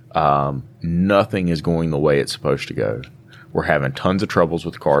 nothing is going the way it's supposed to go. We're having tons of troubles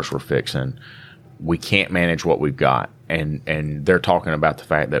with the cars we're fixing. We can't manage what we've got. And they're talking about the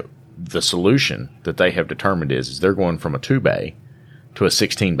fact that the solution that they have determined is they're going from a 2-bay to a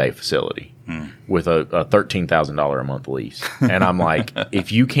 16-bay facility with a $13,000 a month lease. And I'm like,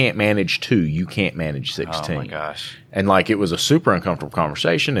 if you can't manage 2, you can't manage 16. Oh, my gosh. And, like, it was a super uncomfortable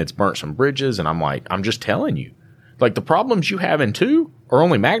conversation. It's burnt some bridges. And I'm like, I'm just telling you. Like, the problems you have in 2 are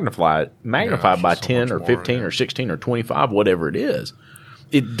only magnified by 10 or 15 or 16 or 25, whatever it is.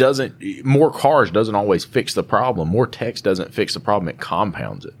 It doesn't – more cars doesn't always fix the problem. More text doesn't fix the problem. It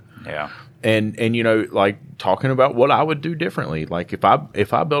compounds it. Yeah. And like, talking about what I would do differently. Like, if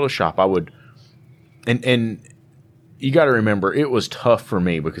I built a shop, I would – and you got to remember, it was tough for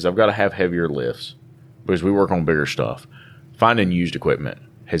me because I've got to have heavier lifts because we work on bigger stuff. Finding used equipment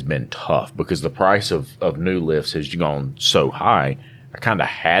has been tough because the price of new lifts has gone so high. I kind of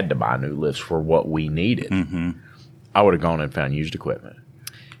had to buy new lifts for what we needed. Mm-hmm. I would have gone and found used equipment.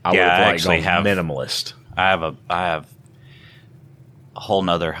 I would have gone minimalist. I have a whole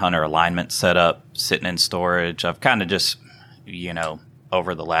nother Hunter alignment set up sitting in storage. I've kind of just,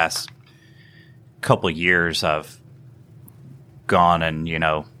 over the last couple of years, I've gone and,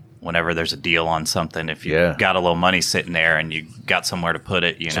 whenever there's a deal on something, if you got a little money sitting there and you got somewhere to put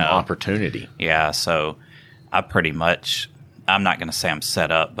it, some opportunity. Yeah. So I pretty much, I'm not going to say I'm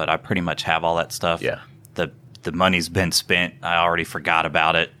set up, but I pretty much have all that stuff. Yeah. The money's been spent. I already forgot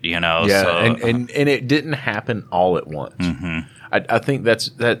about it, Yeah. So. And it didn't happen all at once. Mm-hmm. I think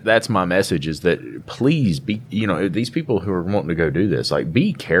that's my message is that please be, these people who are wanting to go do this, like,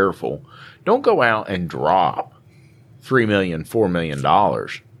 be careful. Don't go out and drop $3 million, $4 million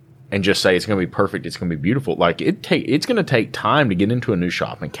and just say it's going to be perfect. It's going to be beautiful. Like, it's going to take time to get into a new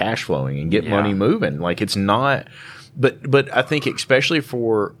shop and cash flowing and get money moving. Like, it's not, but I think especially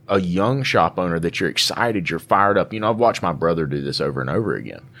for a young shop owner that you're excited, you're fired up. I've watched my brother do this over and over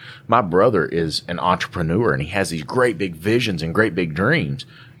again. My brother is an entrepreneur and he has these great big visions and great big dreams.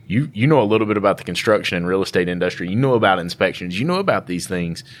 You know a little bit about the construction and real estate industry. You know about inspections. You know about these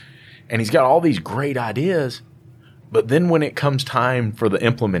things. And he's got all these great ideas. But then when it comes time for the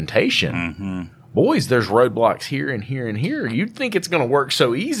implementation, boys, there's roadblocks here and here and here. You'd think it's going to work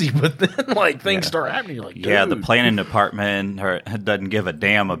so easy, but then, like, things start happening. You're like, dude. Yeah, the planning department doesn't give a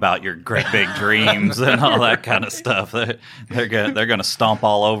damn about your great big dreams and all that kind of stuff. They're going to stomp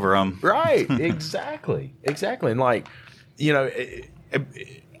all over them. Right, exactly. And, like,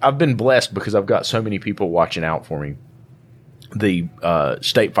 I've been blessed because I've got so many people watching out for me. The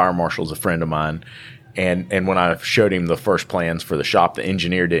state fire marshal is a friend of mine. And when I showed him the first plans for the shop, the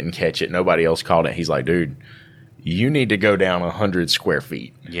engineer didn't catch it. Nobody else caught it. He's like, dude, you need to go down 100 square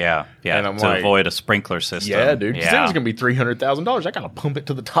feet. Yeah. And I'm to avoid a sprinkler system. Yeah, dude. Because it was going to be $300,000. I got to pump it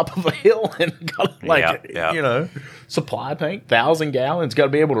to the top of a hill and got to, supply tank, 1,000 gallons. Got to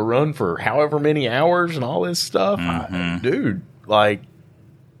be able to run for however many hours and all this stuff. Dude, like,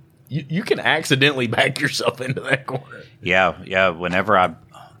 you can accidentally back yourself into that corner. Yeah.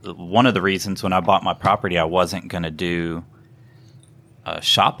 One of the reasons when I bought my property I wasn't going to do a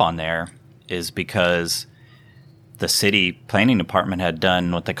shop on there is because the city planning department had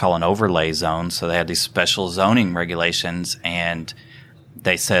done what they call an overlay zone. So they had these special zoning regulations, and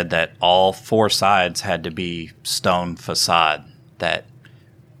they said that all 4 sides had to be stone facade that,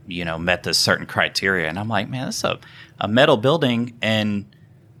 met this certain criteria. And I'm like, man, this is a metal building, and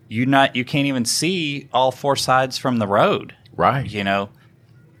you can't even see all 4 sides from the road. Right.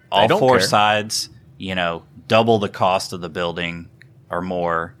 All 4 sides, double the cost of the building or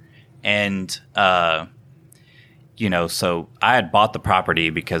more. And, so I had bought the property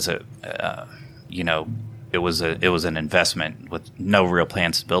because it was an investment with no real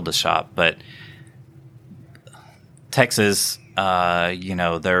plans to build a shop. But Texas,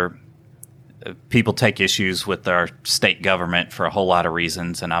 people take issues with our state government for a whole lot of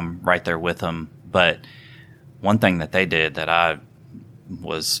reasons, and I'm right there with them. But one thing that they did that I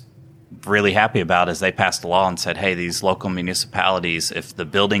was really happy about is they passed a law and said, hey, these local municipalities, if the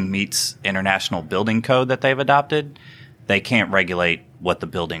building meets international building code that they've adopted, they can't regulate what the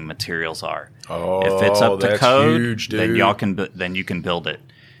building materials are. Oh, if it's up to code, huge, then you can build it.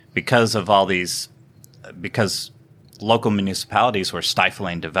 Because of all these, because local municipalities were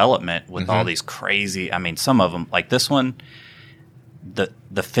stifling development with all these crazy, some of them, like this one,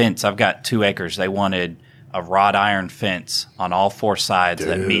 the fence, I've got 2 acres. They wanted a wrought iron fence on all 4 sides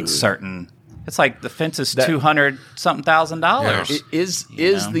that meets certain It's like the fence is $200,000.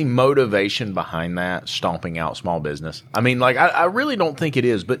 Is the motivation behind that stomping out small business? I mean, like, I really don't think it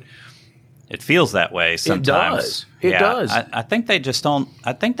is, but it feels that way sometimes. It does. I think they just don't.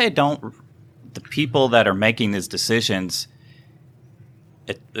 I think they don't. The people that are making these decisions,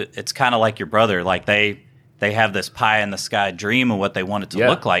 it's kind of like your brother. Like they have this pie in the sky dream of what they want it to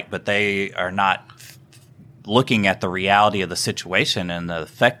look like, but they are not looking at the reality of the situation and the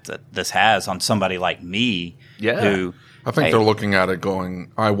effect that this has on somebody like me. Who I think they're looking at it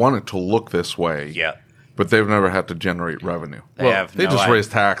going, I want it to look this way. Yeah. But they've never had to generate revenue. They just raise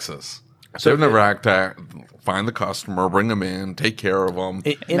taxes. So they've never had to find the customer, bring them in, take care of them.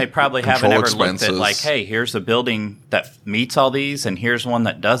 And they probably haven't ever expenses. looked at like, hey, here's a building that meets all these and here's one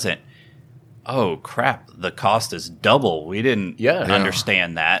that doesn't. Oh, crap. The cost is double. We didn't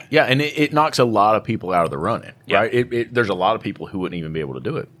understand that. Yeah, and it knocks a lot of people out of the running, right? Yeah. There's a lot of people who wouldn't even be able to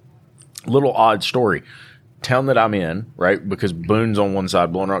do it. Little odd story. Town that I'm in, right, because Boone's on one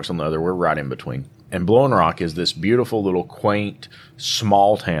side, Blowing Rock's on the other. We're right in between. And Blowing Rock is this beautiful little quaint,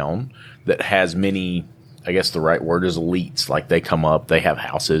 small town that has many, I guess the right word is elites. Like they come up, they have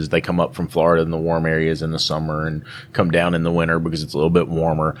houses. They come up from Florida in the warm areas in the summer and come down in the winter because it's a little bit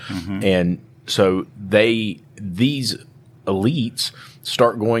warmer. Mm-hmm. And so these elites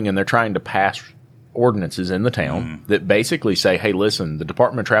start going and they're trying to pass ordinances in the town that basically say, hey, listen, the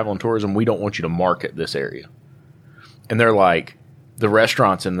Department of Travel and Tourism, we don't want you to market this area. And they're like, the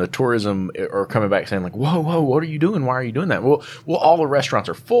restaurants and the tourism are coming back saying like, whoa, what are you doing? Why are you doing that? Well, all the restaurants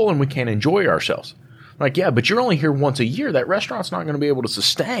are full and we can't enjoy ourselves. Like, yeah, but you're only here once a year. That restaurant's not going to be able to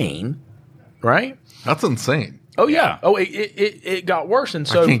sustain, right? That's insane. Oh, yeah. Oh, it got worse. And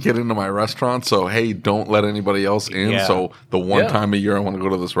so I can't get into my restaurant, so, hey, don't let anybody else in. Yeah. So the one time a year I want to go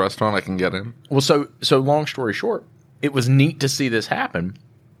to this restaurant, I can get in. Well, so long story short, it was neat to see this happen.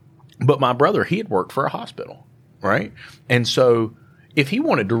 But my brother, he had worked for a hospital, right? And so if he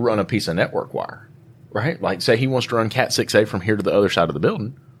wanted to run a piece of network wire, right, like say he wants to run Cat 6A from here to the other side of the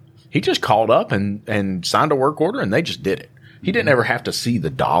building, he just called up and signed a work order, and they just did it. He didn't ever have to see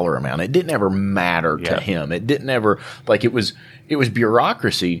the dollar amount. It didn't ever matter to him. It didn't ever, like, it was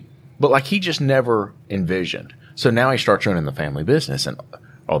bureaucracy, but like he just never envisioned. So now he starts running the family business, and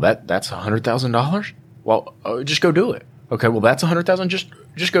that's $100,000. Well, just go do it. Okay, well that's $100,000.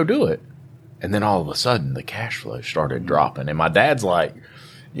 Just go do it. And then all of a sudden the cash flow started dropping, and my dad's like,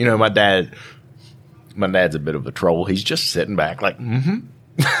 my dad's a bit of a troll. He's just sitting back like,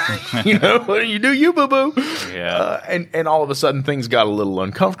 what do you boo-boo? Yeah. And all of a sudden things got a little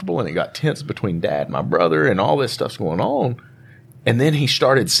uncomfortable, and it got tense between Dad and my brother, and all this stuff's going on. And then he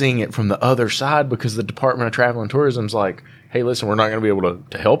started seeing it from the other side because the Department of Travel and Tourism's like, hey, listen, we're not going to be able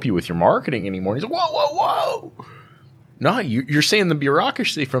to help you with your marketing anymore. And he's like, whoa. No, you're seeing the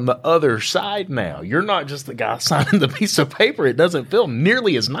bureaucracy from the other side now. You're not just the guy signing the piece of paper. It doesn't feel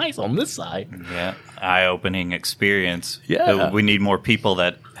nearly as nice on this side. Yeah, eye-opening experience. Yeah. We need more people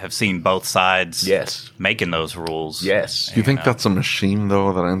that have seen both sides making those rules. Yes. Do you think that's a machine,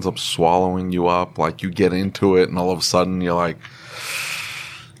 though, that ends up swallowing you up? Like you get into it and all of a sudden you're like...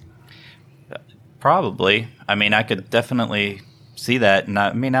 Probably. I mean, I could definitely see that. And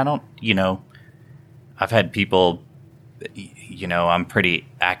I don't, I've had people... I'm pretty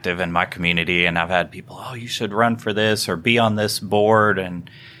active in my community, and I've had people, you should run for this or be on this board, and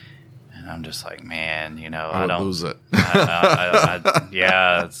I'm just like, man, I don't lose it. It's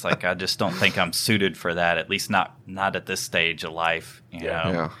like I just don't think I'm suited for that. At least not at this stage of life.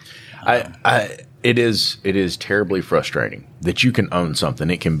 Yeah. It is terribly frustrating that you can own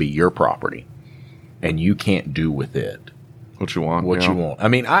something. It can be your property, and you can't do with it what you want. You want. I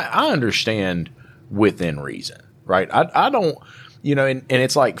mean, I understand within reason. Right. I don't, and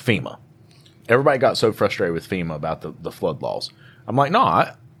it's like FEMA. Everybody got so frustrated with FEMA about the flood laws. I'm like, no,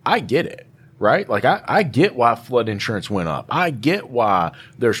 I get it. Right. Like I get why flood insurance went up. I get why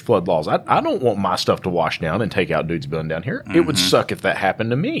there's flood laws. I don't want my stuff to wash down and take out dudes building down here. Mm-hmm. It would suck if that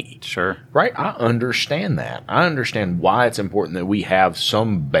happened to me. Sure. Right. I understand that. I understand why it's important that we have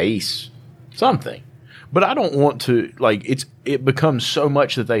some base, something. But I don't want to, like, it becomes so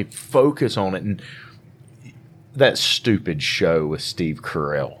much that they focus on it. And that stupid show with Steve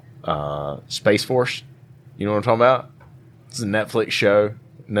Carell, Space Force. You know what I'm talking about? It's a Netflix show.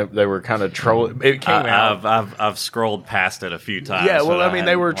 They were kind of trolling. It came out. I've scrolled past it a few times. Yeah, well, I mean,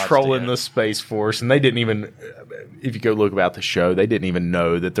 they were trolling the Space Force, and they didn't even. If you go look about the show, they didn't even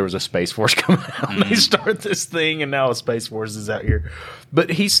know that there was a Space Force coming out. Mm. They start this thing, and now a Space Force is out here.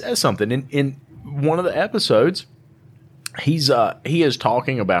 But he says something in one of the episodes. He is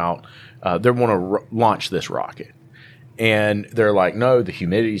talking about they want to launch this rocket, And they're like, no, the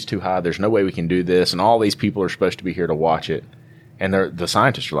humidity's too high. There's no way we can do this. And all these people are supposed to be here to watch it. And the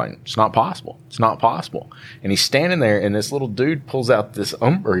scientists are like, it's not possible. It's not possible. And he's standing there, and this little dude pulls out this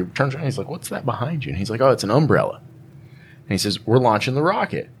or he turns around, and he's like, what's that behind you? And he's like, oh, it's an umbrella. And he says, we're launching the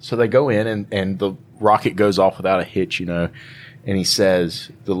rocket. So they go in, and the rocket goes off without a hitch, And he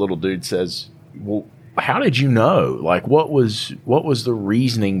says, the little dude says, well, how did you know? Like, what was the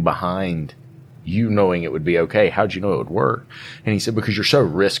reasoning behind you knowing it would be okay? How'd you know it would work? And he said, because you're so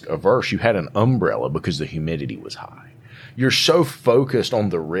risk averse, you had an umbrella because the humidity was high. You're so focused on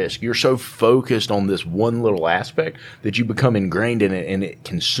the risk. You're so focused on this one little aspect that you become ingrained in it, and it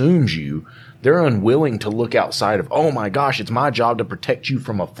consumes you. They're unwilling to look outside of, oh my gosh, it's my job to protect you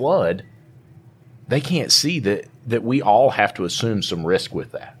from a flood. They can't see that we all have to assume some risk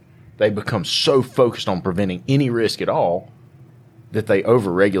with that. They become so focused on preventing any risk at all that they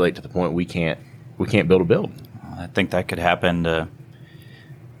overregulate to the point we can't build a building. I think that could happen to,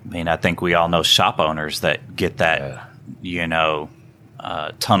 I think we all know shop owners that get that,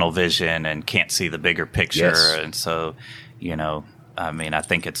 tunnel vision and can't see the bigger picture. Yes. And so, I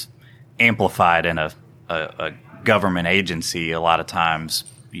think it's amplified in a government agency a lot of times,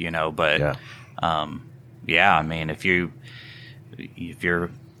 but if you're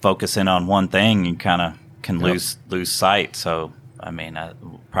focusing on one thing, you kind of can lose sight. So,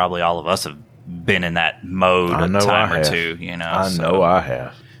 probably all of us have been in that mode a time or two, I know I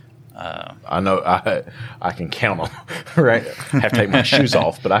have. I know I can count them, right? I have to take my shoes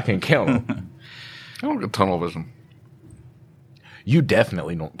off, but I can count them. I don't get tunnel vision. You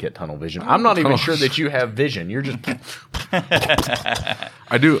definitely don't get tunnel vision. I'm not even sure that you have vision. You're just...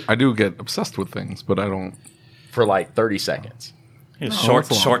 I do get obsessed with things, but I don't... For like 30 seconds.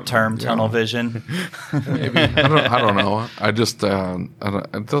 Short-term tunnel vision. Maybe. I don't know. I just...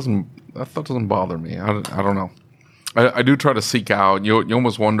 that doesn't bother me. I don't know. I do try to seek out. You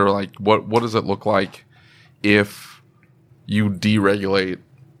almost wonder, like, what does it look like if you deregulate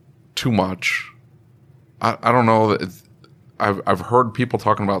too much? I don't know. I've heard people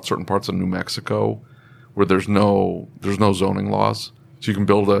talking about certain parts of New Mexico where there's no zoning laws, so you can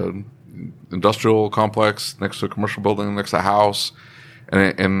build an industrial complex next to a commercial building, next to a house,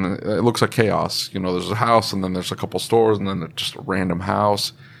 and it looks like chaos. There's a house, and then there's a couple stores, and then just a random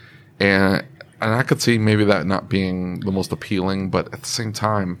house, and I could see maybe that not being the most appealing, but at the same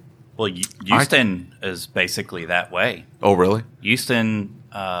time... Well, Houston is basically that way. Oh, really? Houston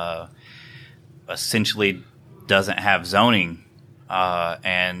essentially doesn't have zoning.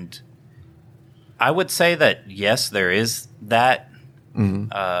 And I would say that, yes, there is that.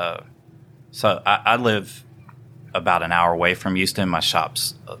 Mm-hmm. So I live about an hour away from Houston. My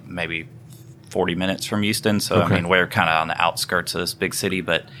shop's maybe 40 minutes from Houston. So, okay. We're kind of on the outskirts of this big city,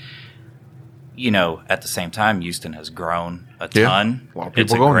 but... at the same time, Houston has grown a ton. A lot of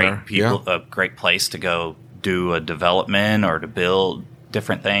people going there. A great place to go do a development or to build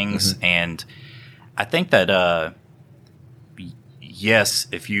different things. Mm-hmm. And I think that, yes,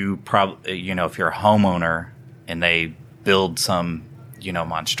 if you if you're a homeowner and they build some,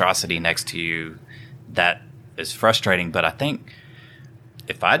 monstrosity next to you, that is frustrating. But I think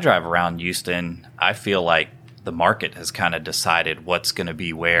if I drive around Houston, I feel like the market has kind of decided what's going to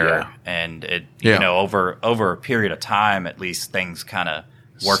be where, and it, over a period of time, at least things kind of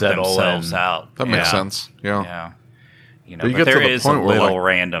work themselves out. That makes sense. Yeah. But there is a little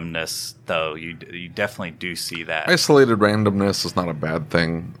randomness, though. You definitely do see that. Isolated randomness is not a bad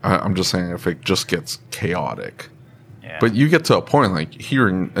thing. I'm just saying if it just gets chaotic. Yeah. But you get to a point like here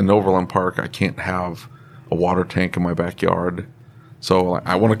in Overland Park, I can't have a water tank in my backyard, so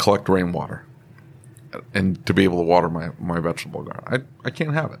I want to collect rainwater. And to be able to water my vegetable garden, I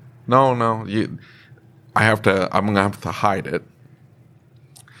can't have it. No, I'm gonna have to hide it.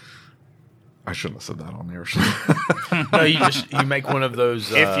 I shouldn't have said that on air. No, you make one of those.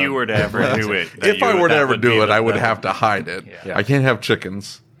 If you were to ever do it, if I were to ever do it, I would have to hide it. Yeah. I can't have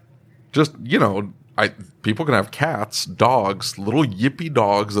chickens. Just people can have cats, dogs, little yippy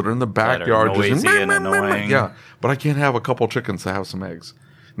dogs that are in the backyard, just and annoying. Yeah, but I can't have a couple chickens to have some eggs.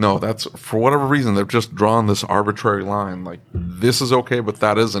 No, that's for whatever reason they've just drawn this arbitrary line. Like this is okay, but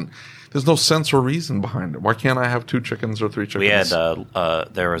that isn't. There's no sense or reason behind it. Why can't I have 2 chickens or 3 chickens? We had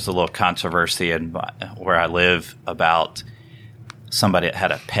there was a little controversy where I live about somebody that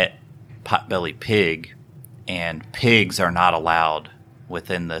had a pet potbelly pig, and pigs are not allowed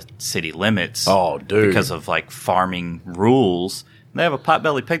within the city limits. Oh, dude! Because of like farming rules, they have a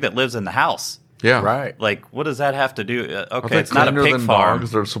potbelly pig that lives in the house. Yeah, right. Like, what does that have to do? Okay, it's not a pig farm.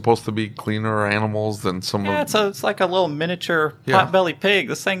 Dogs? They're supposed to be cleaner animals than some. Yeah, so it's like a little miniature potbelly pig.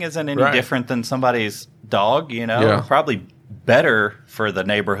 This thing isn't any different than somebody's dog, Yeah. probably better for the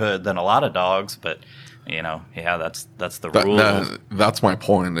neighborhood than a lot of dogs, but that's the rule. That's my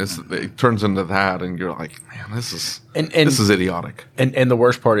point. Is it turns into that, and you're like, man, this is idiotic. And the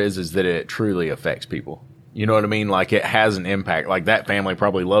worst part is that it truly affects people. You know what I mean? Like, it has an impact. Like, that family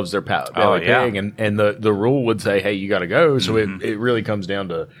probably loves their belly pig, and the rule would say, hey, you got to go. So it really comes down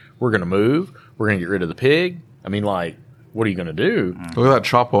to, we're going to move, we're going to get rid of the pig. I mean, like, what are you going to do? Look at that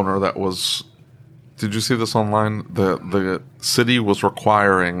shop owner that was. Did you see this online? The city was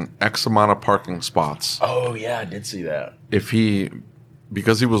requiring X amount of parking spots. Oh yeah, I did see that.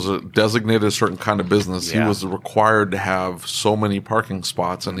 Because he was designated a certain kind of business, he was required to have so many parking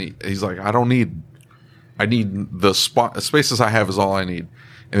spots, and he's like, I need the spaces I have is all I need.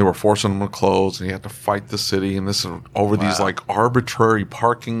 And they were forcing him to close, and he had to fight the city, and this over these like arbitrary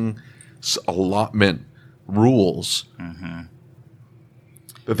parking allotment rules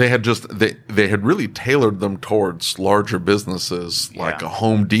that they had they had really tailored them towards larger businesses like a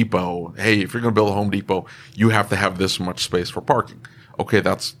Home Depot. Hey, if you're going to build a Home Depot, you have to have this much space for parking. Okay,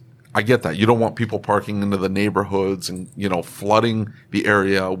 I get that. You don't want people parking into the neighborhoods and, flooding the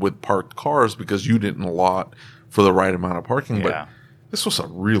area with parked cars because you didn't allot for the right amount of parking. Yeah. But this was a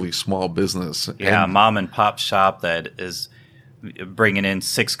really small business. Yeah, a mom and pop shop that is bringing in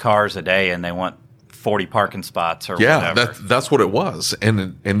 6 cars a day, and they want 40 parking spots or whatever. That's what it was.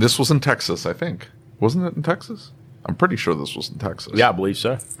 And this was in Texas, I think. Wasn't it in Texas? I'm pretty sure this was in Texas. Yeah, I believe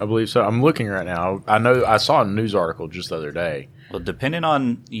so. I'm looking right now. I know I saw a news article just the other day. Well, depending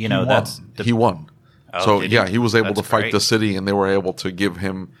on, he won. Oh, So, he was able to fight great. the city, and they were able to give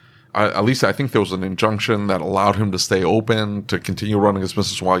him, at least I think there was an injunction that allowed him to stay open, to continue running his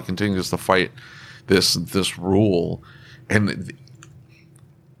business while he continues to fight this rule. And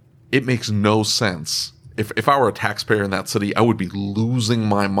it makes no sense. If I were a taxpayer in that city, I would be losing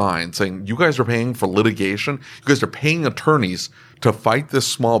my mind saying, you guys are paying for litigation. You guys are paying attorneys to fight this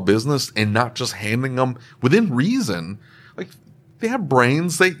small business and not just handing them within reason. Like, they have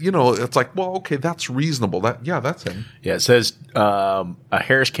brains. It's like, well, okay, that's reasonable. That's him. Yeah, it says a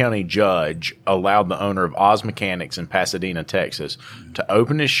Harris County judge allowed the owner of Oz Mechanics in Pasadena, Texas, to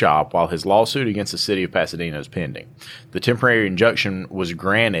open his shop while his lawsuit against the city of Pasadena is pending. The temporary injunction was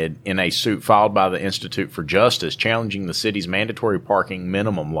granted in a suit filed by the Institute for Justice challenging the city's mandatory parking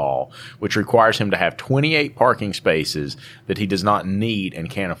minimum law, which requires him to have 28 parking spaces that he does not need and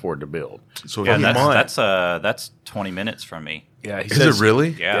can't afford to build. So that's 20 minutes from me. Yeah, is it really?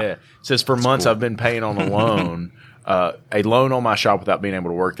 Yeah. It says for months I've been paying on a loan, on my shop without being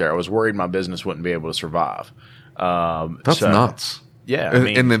able to work there. I was worried my business wouldn't be able to survive. That's nuts. Yeah,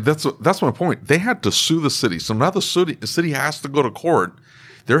 and that's my point. They had to sue the city, so now the city has to go to court.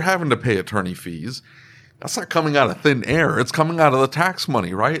 They're having to pay attorney fees. That's not coming out of thin air. It's coming out of the tax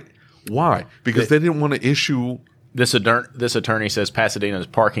money, right? Why? Because they didn't want to issue. This attorney says Pasadena's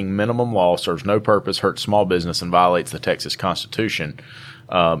parking minimum law serves no purpose, hurts small business, and violates the Texas Constitution.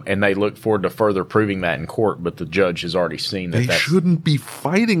 And they look forward to further proving that in court, but the judge has already seen that They shouldn't be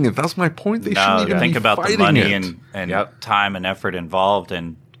fighting it. That's my point. They shouldn't even think be about fighting the money it. and time and effort involved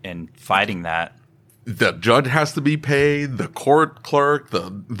in fighting that. The judge has to be paid, the court clerk,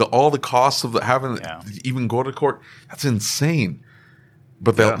 all the costs of even go to court. That's insane.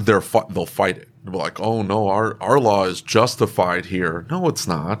 But they'll fight it. They'll be like, oh no, our law is justified here. No, it's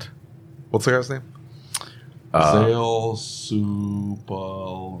not. What's the guy's name? Zale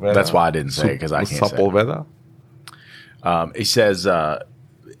Sepulveda. That's why I didn't say it, because I can't say Sepulveda? He says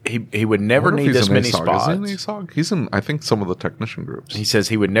he would never need this many spots. Is he in ASOG? He's in, I think, some of the technician groups. He says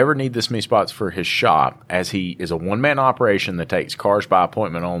he would never need this many spots for his shop, as he is a one-man operation that takes cars by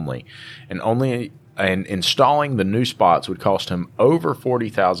appointment only, and installing the new spots would cost him over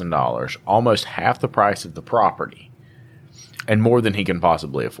 $40,000, almost half the price of the property, and more than he can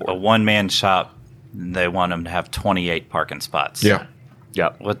possibly afford. A one-man shop, they want him to have 28 parking spots. Yeah.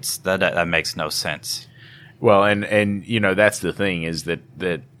 Yep. What's that? That makes no sense. Well, and that's the thing is that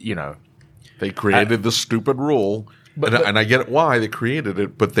they created the stupid rule, and I get it why they created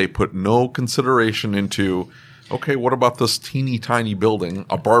it, but they put no consideration into, okay, what about this teeny tiny building,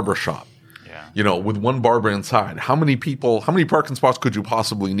 a barber shop? With one barber inside. How many parking spots could you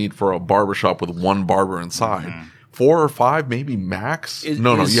possibly need for a barber shop with one barber inside? Mm-hmm. 4 or 5, maybe max?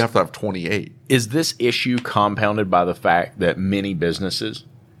 No, you have to have 28. Is this issue compounded by the fact that many businesses,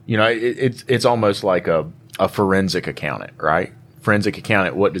 it's almost like a forensic accountant, right? Forensic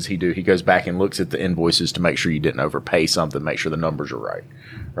accountant, what does he do? He goes back and looks at the invoices to make sure you didn't overpay something, make sure the numbers are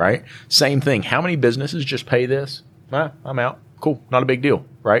right? Same thing. How many businesses just pay this? I'm out. Cool. Not a big deal,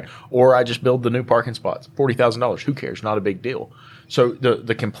 right? Or I just build the new parking spots. $40,000. Who cares? Not a big deal. So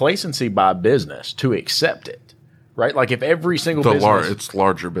the complacency by business to accept it, right? Like if every single business, it's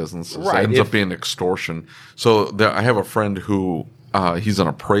larger businesses, right? It ends up being extortion. So I have a friend who he's an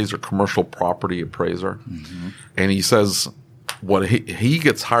appraiser, commercial property appraiser, and he says what he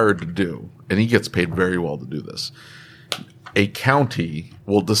gets hired to do, and he gets paid very well to do this. A county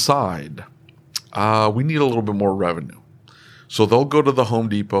will decide we need a little bit more revenue. So they'll go to the Home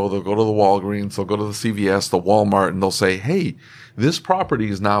Depot, they'll go to the Walgreens, they'll go to the CVS, the Walmart, and they'll say, hey, this property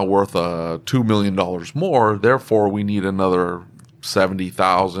is now worth $2 million more. Therefore, we need another $70,000,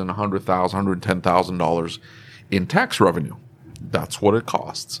 $100,000, $110,000 in tax revenue. That's what it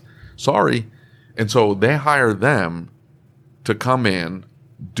costs. Sorry. And so they hire them to come in,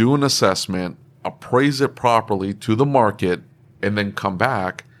 do an assessment, appraise it properly to the market, and then come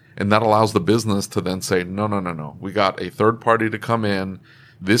back. And that allows the business to then say, no. We got a third party to come in.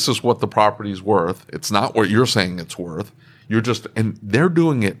 This is what the property's worth. It's not what you're saying it's worth. And they're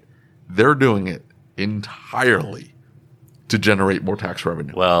doing it entirely to generate more tax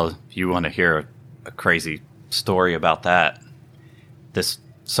revenue. Well, you want to hear a crazy story about that.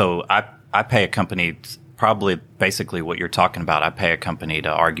 So I pay a company, probably basically what you're talking about. I pay a company to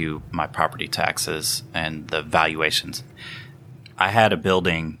argue my property taxes and the valuations. I had a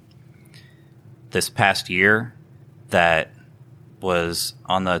building this past year that was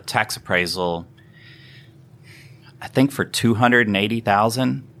on the tax appraisal, I think for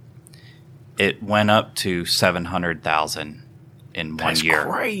 $280,000. It went up to $700,000 in 1 year. That's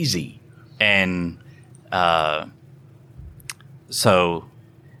crazy. And so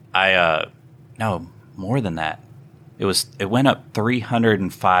no, more than that. It went up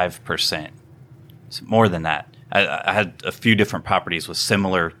 305%. It's more than that. I had a few different properties with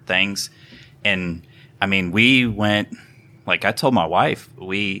similar things. And I mean, we went, like I told my wife,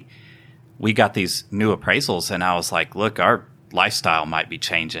 we got these new appraisals, and I was like, look, our lifestyle might be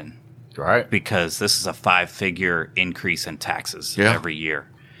changing. Right. Because this is a 5-figure increase in taxes every year.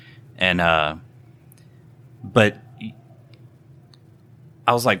 And, but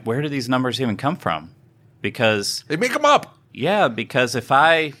I was like, where do these numbers even come from? Because they make them up. Yeah, because if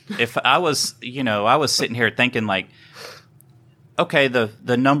I was, I was sitting here thinking like, okay, the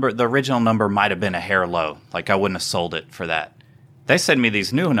original number might have been a hair low. Like I wouldn't have sold it for that. They send me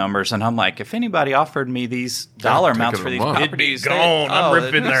these new numbers, and I'm like, if anybody offered me these dollar amounts for these properties, I'm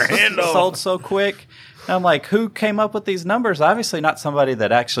ripping their hand off. Sold so quick. And I'm like, who came up with these numbers? Obviously not somebody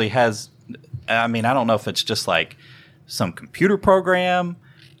that actually has. I mean, I don't know if it's just like some computer program.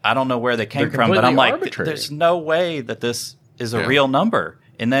 I don't know where they came from, but I'm like, there's no way that this is a real number.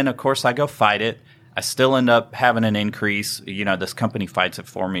 And then, of course, I go fight it. I still end up having an increase. This company fights it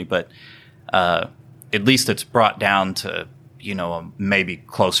for me, but at least it's brought down to, maybe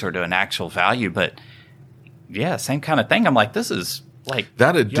closer to an actual value. But, yeah, same kind of thing. I'm like, this is like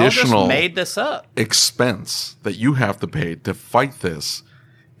that additional y'all just made this up. Expense that you have to pay to fight this.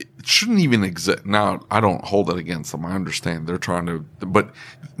 It shouldn't even exist. Now, I don't hold it against them. I understand they're trying to, but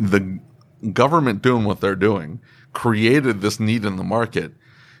the government doing what they're doing created this need in the market.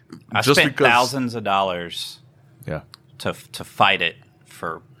 I spent thousands of dollars to fight it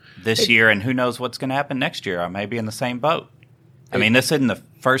for this year, and who knows what's going to happen next year. I may be in the same boat. I mean, this isn't the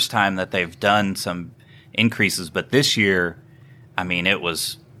first time that they've done some increases, but this year, I mean, it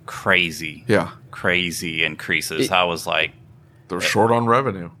was crazy. Yeah. Crazy increases. I was like, they're short on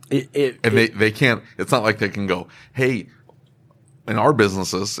revenue. They can't, it's not like they can go, hey, in our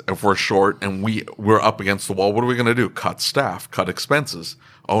businesses, if we're short and we're up against the wall, what are we going to do? Cut staff, cut expenses.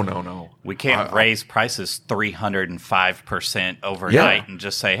 Oh, no. We can't raise prices 305% overnight and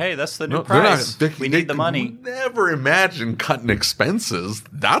just say, hey, that's the new price. We need the money. Never imagine cutting expenses.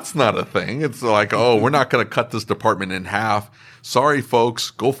 That's not a thing. It's like, we're not going to cut this department in half. Sorry,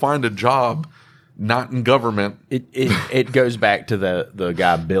 folks, go find a job. Not in government. It goes back to the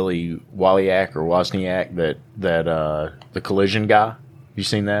guy Billy Wozniak that the collision guy. You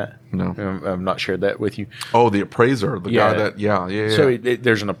seen that? No, I've not shared that with you. Oh, the appraiser, the guy that So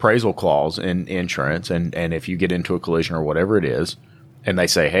there's an appraisal clause in insurance, and if you get into a collision or whatever it is, and they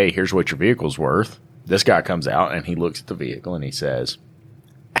say, hey, here's what your vehicle's worth. This guy comes out and he looks at the vehicle and he says,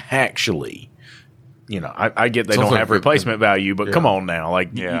 actually. I get they don't have replacement value, but come on now.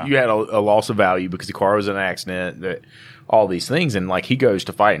 Like, you had a loss of value because the car was in an accident, all these things. And, like, he goes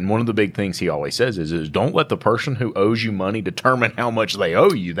to fight. And one of the big things he always says is don't let the person who owes you money determine how much they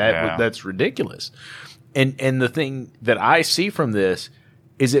owe you. That's ridiculous. And the thing that I see from this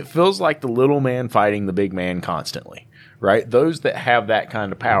is it feels like the little man fighting the big man constantly, right? Those that have that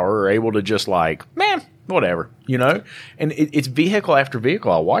kind of power are able to just like, man, whatever, And it's vehicle after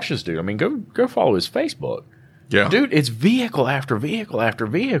vehicle. I watch this dude. I mean, go follow his Facebook. Yeah. Dude, it's vehicle after vehicle after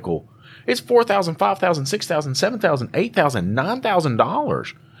vehicle. It's $4,000, $5,000, $6,000, $7,000, $8,000,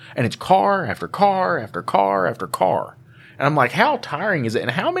 $9,000. And it's car after car after car after car. And I'm like, how tiring is it? And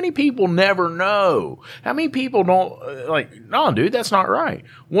how many people never know? How many people don't, no, dude, that's not right.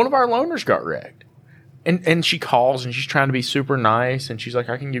 One of our loaners got wrecked. And she calls and she's trying to be super nice. And she's like,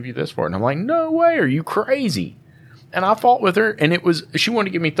 I can give you this for it. And I'm like, no way. Are you crazy? And I fought with her. And she wanted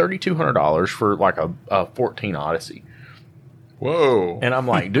to give me $3,200 for like a 14 Odyssey. Whoa. And I'm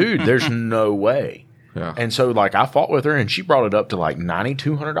like, dude, there's no way. Yeah. And so like I fought with her and she brought it up to like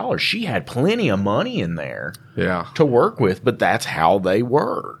 $9,200. She had plenty of money in there to work with, but that's how they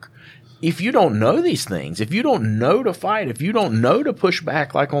work. If you don't know these things, if you don't know to fight, if you don't know to push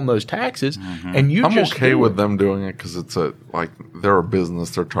back like on those taxes, and I'm okay with them doing it because it's they're a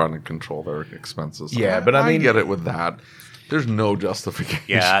business, they're trying to control their expenses. Yeah, but I mean, get it with that. There's no justification.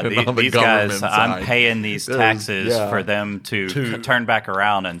 Yeah, on the these guys, side. I'm paying these taxes for them to turn back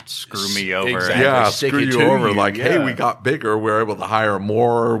around and screw me over. Exactly. Yeah, Stick screw it you to over. you. Like, Yeah. hey, we got bigger. We're able to hire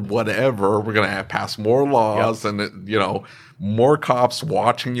more, whatever. We're going to pass more laws and, more cops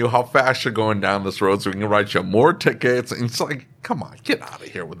watching you, how fast you're going down this road so we can write you more tickets. And it's like, come on, get out of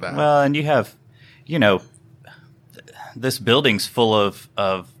here with that. Well, and you have, this building's full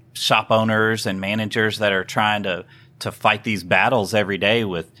of shop owners and managers that are trying to fight these battles every day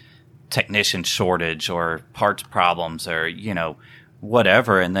with technician shortage or parts problems or,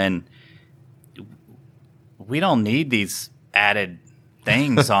 whatever. And then we don't need these added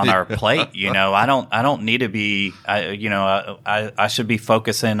things on our plate. I don't need to be, I should be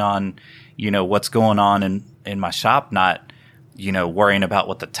focusing on, what's going on in my shop, not, worrying about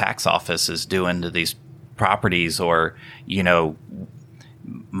what the tax office is doing to these properties or,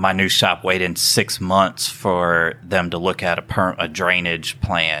 my new shop waiting 6 months for them to look at a drainage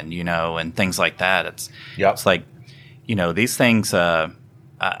plan, and things like that. It's like, these things, I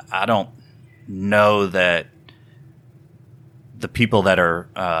don't know that the people that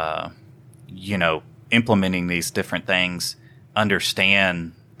are, implementing these different things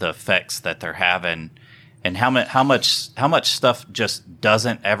understand the effects that they're having and how much stuff just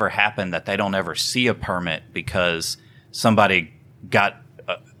doesn't ever happen that they don't ever see a permit because somebody got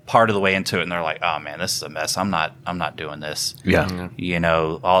part of the way into it and they're like, oh man, this is a mess. I'm not doing this. Yeah.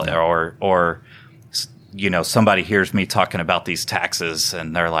 Or somebody hears me talking about these taxes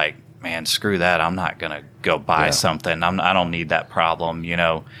and they're like, man, screw that. I'm not going to go buy something. I don't need that problem.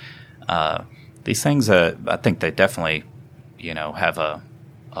 These things, I think they definitely, have a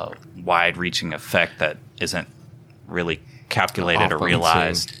wide reaching effect that isn't really calculated or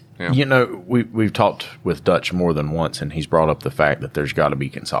realized. Yeah. We've talked with Dutch more than once, and he's brought up the fact that there's got to be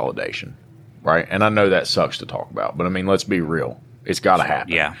consolidation, right? And I know that sucks to talk about, but I mean, let's be real. It's got to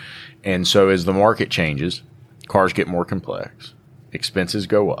happen. Yeah. And so as the market changes, cars get more complex, expenses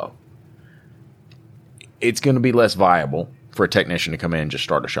go up. It's going to be less viable for a technician to come in and just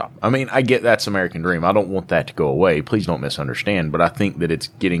start a shop. I mean, I get that's American dream. I don't want that to go away. Please don't misunderstand. But I think that it's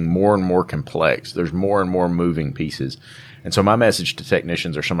getting more and more complex. There's more and more moving pieces. And so my message to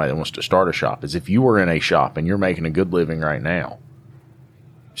technicians or somebody that wants to start a shop is if you are in a shop and you're making a good living right now,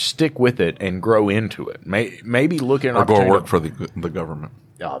 stick with it and grow into it. Maybe look at an Or go opportunity. work for the government.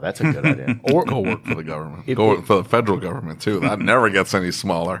 Oh, that's a good idea. Or Go work for the government. Go work for the federal government, too. That never gets any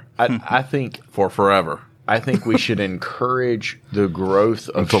smaller. I think For forever. I think we should encourage the growth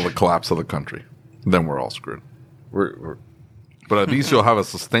of Until the collapse of the country. Then we're all screwed. we're But at least you'll have a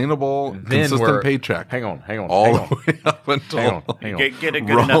sustainable, consistent paycheck. Hang on. All the way up until Hang on. Get a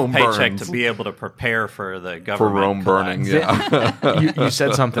good Rome enough paycheck burns. to be able to prepare for the government. for Rome burning. Yeah. You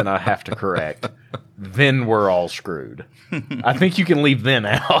said something I have to correct. Then we're all screwed. I think you can leave then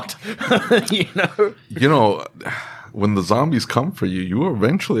out. When the zombies come for you, you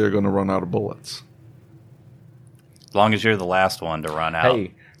eventually are going to run out of bullets. As long as you're the last one to run out.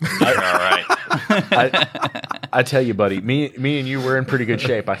 Hey, You're all right. I tell you, buddy, me and you, we're in pretty good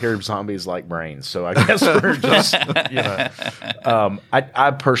shape. I hear zombies like brains, so I guess we're just,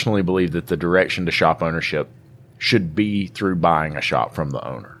 I personally believe that the direction to shop ownership should be through buying a shop from the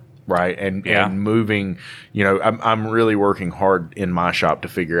owner, right? And moving, I'm really working hard in my shop to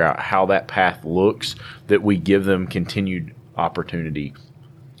figure out how that path looks, that we give them continued opportunity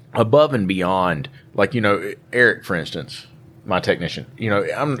above and beyond, like, Eric, for instance, my technician,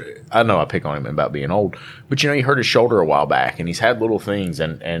 I know I pick on him about being old, but he hurt his shoulder a while back and he's had little things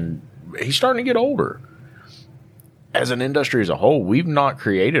and he's starting to get older. As an industry as a whole, we've not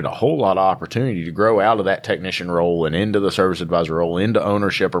created a whole lot of opportunity to grow out of that technician role and into the service advisor role, into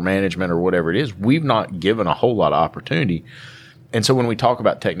ownership or management or whatever it is. We've not given a whole lot of opportunity. And so when we talk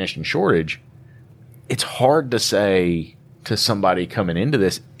about technician shortage, it's hard to say to somebody coming into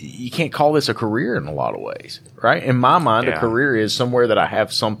this, you can't call this a career in a lot of ways, right? In my mind, a career is somewhere that I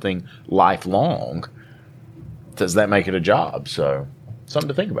have something lifelong. Does that make it a job? So something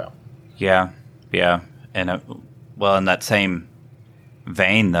to think about. Yeah. And well, in that same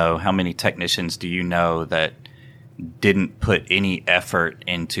vein, though, how many technicians do you know that didn't put any effort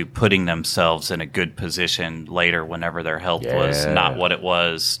into putting themselves in a good position later whenever their health was not what it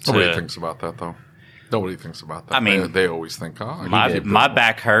was? Nobody thinks about that, though. Nobody thinks about that. I mean, they always think, my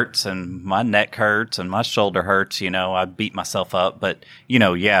back hurts and my neck hurts and my shoulder hurts. I beat myself up, but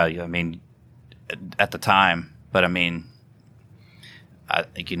I mean, at the time. But I mean,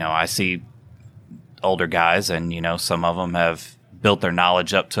 I see older guys, and some of them have built their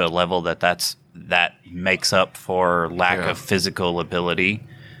knowledge up to a level that makes up for lack of physical ability,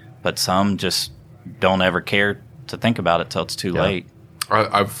 but some just don't ever care to think about it till it's too late.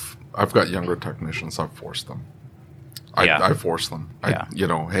 I've got younger technicians. I've forced them. I force them.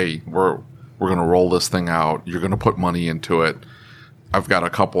 Hey, we're going to roll this thing out. You're going to put money into it. I've got a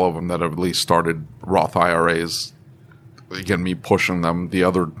couple of them that have at least started Roth IRAs. Again, me pushing them. The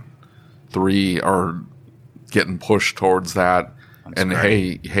other 3 are getting pushed towards that. That's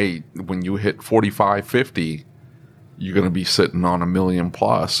great. hey, when you hit 45, 50, you're going to be sitting on $1 million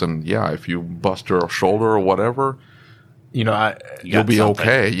plus. And if you bust your shoulder or whatever, you'll be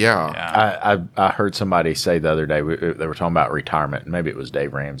okay. Yeah. I heard somebody say the other day, they were talking about retirement, and maybe it was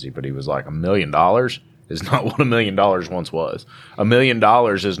Dave Ramsey, but he was like, $1 million is not what $1 million once was. $1 million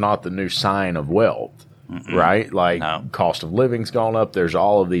is not the new sign of wealth, right? Like, cost of living's gone up. There's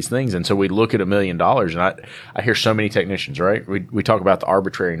all of these things. And so we look at $1 million, and I hear so many technicians, right? We talk about the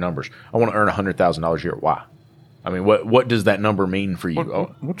arbitrary numbers. I want to earn $100,000 a year. Why? I mean, what does that number mean for you?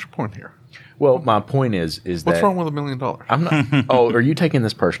 What's your point here? Well, my point is what's that... What's wrong with $1 million? I'm not... are you taking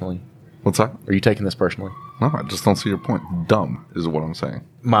this personally? What's that? Are you taking this personally? No, I just don't see your point. Dumb is what I'm saying.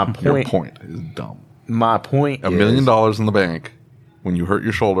 Your point is dumb. My point $1 million in the bank when you hurt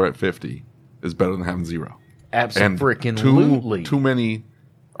your shoulder at 50 is better than having 0. Absolutely. Too many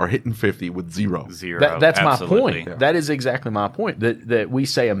are hitting 50 with 0. That's absolutely. My point. Yeah. That is exactly my point. That we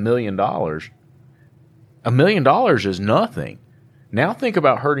say $1 million. $1 million is nothing. Now think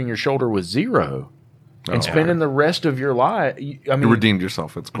about hurting your shoulder with 0 and spending the rest of your life. I mean, you redeemed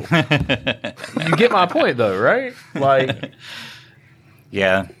yourself. It's cool. You get my point, though, right? Like,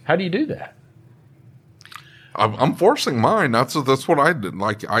 yeah. How do you do that? I'm forcing mine. That's what I did.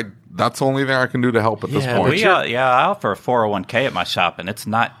 That's the only thing I can do to help at this point. I offer a 401k at my shop, and it's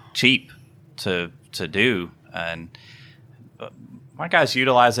not cheap to do. And my guys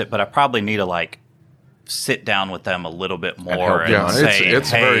utilize it, but I probably need to sit down with them a little bit more and say, it's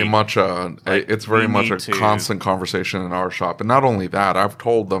hey, very much a constant conversation in our shop. And not only that, I've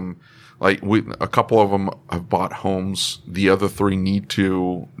told them a couple of them have bought homes. The other 3 need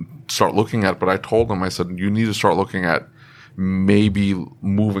to start looking at it. But I told them, I said, you need to start looking at maybe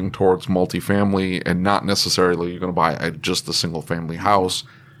moving towards multifamily and not necessarily you're going to buy just a single family house.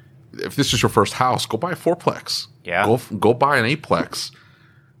 If this is your first house, go buy a 4-plex. Yeah. Go buy an 8-plex.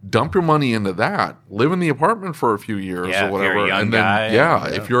 Dump your money into that. Live in the apartment for a few years or whatever. If you're a young guy,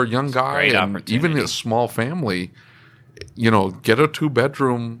 if you're a young guy and even a small family, get a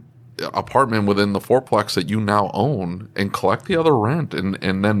 2-bedroom apartment within the 4-plex that you now own and collect the other rent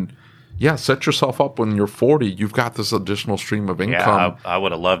and then set yourself up when you're 40. You've got this additional stream of income. I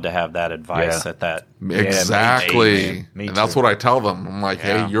would have loved to have that advice at that. Exactly. Me and that's what I tell them. I'm like,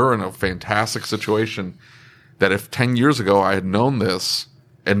 hey, you're in a fantastic situation that if 10 years ago I had known this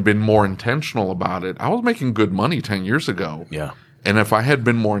and been more intentional about it, I was making good money 10 years ago. Yeah. And if I had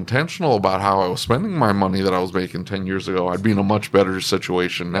been more intentional about how I was spending my money that I was making 10 years ago, I'd be in a much better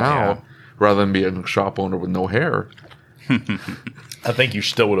situation now rather than being a shop owner with no hair. I think you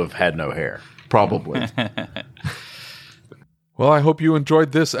still would have had no hair. Probably. Well, I hope you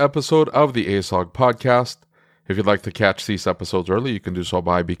enjoyed this episode of the ASOG podcast. If you'd like to catch these episodes early, you can do so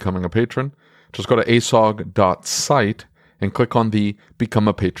by becoming a patron. Just go to asog.site and click on the Become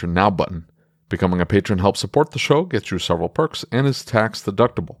a Patron Now button. Becoming a patron helps support the show, gets you several perks, and is tax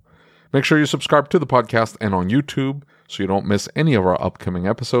deductible. Make sure you subscribe to the podcast and on YouTube so you don't miss any of our upcoming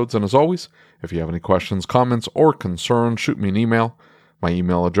episodes. And as always, if you have any questions, comments, or concerns, shoot me an email. My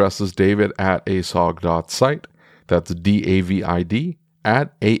email address is david@asog.site. That's DAVID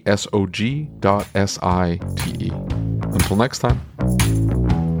 @ASOG.SITE. Until next time.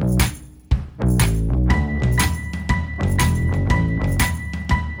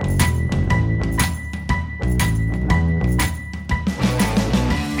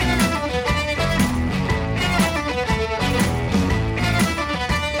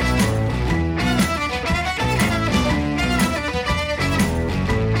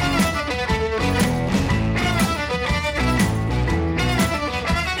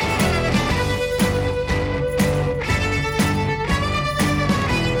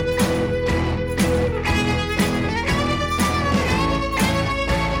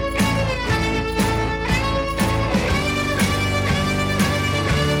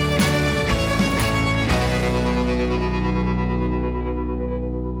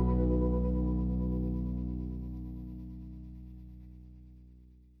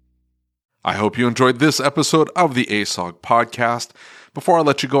 I hope you enjoyed this episode of the ASOG podcast. Before I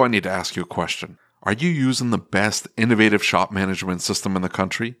let you go, I need to ask you a question. Are you using the best innovative shop management system in the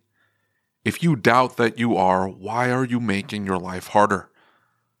country? If you doubt that you are, why are you making your life harder?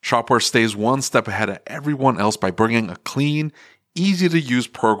 Shopware stays one step ahead of everyone else by bringing a clean, easy-to-use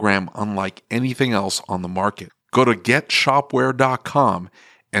program unlike anything else on the market. Go to getshopware.com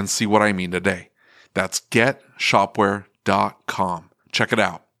and see what I mean today. That's getshopware.com. Check it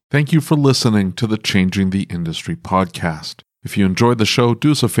out. Thank you for listening to the Changing the Industry podcast. If you enjoyed the show,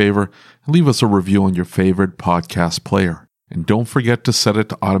 do us a favor and leave us a review on your favorite podcast player. And don't forget to set it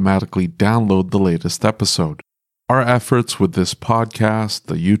to automatically download the latest episode. Our efforts with this podcast,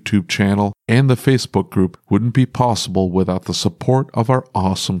 the YouTube channel, and the Facebook group wouldn't be possible without the support of our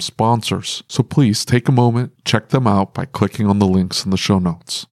awesome sponsors. So please take a moment, check them out by clicking on the links in the show notes.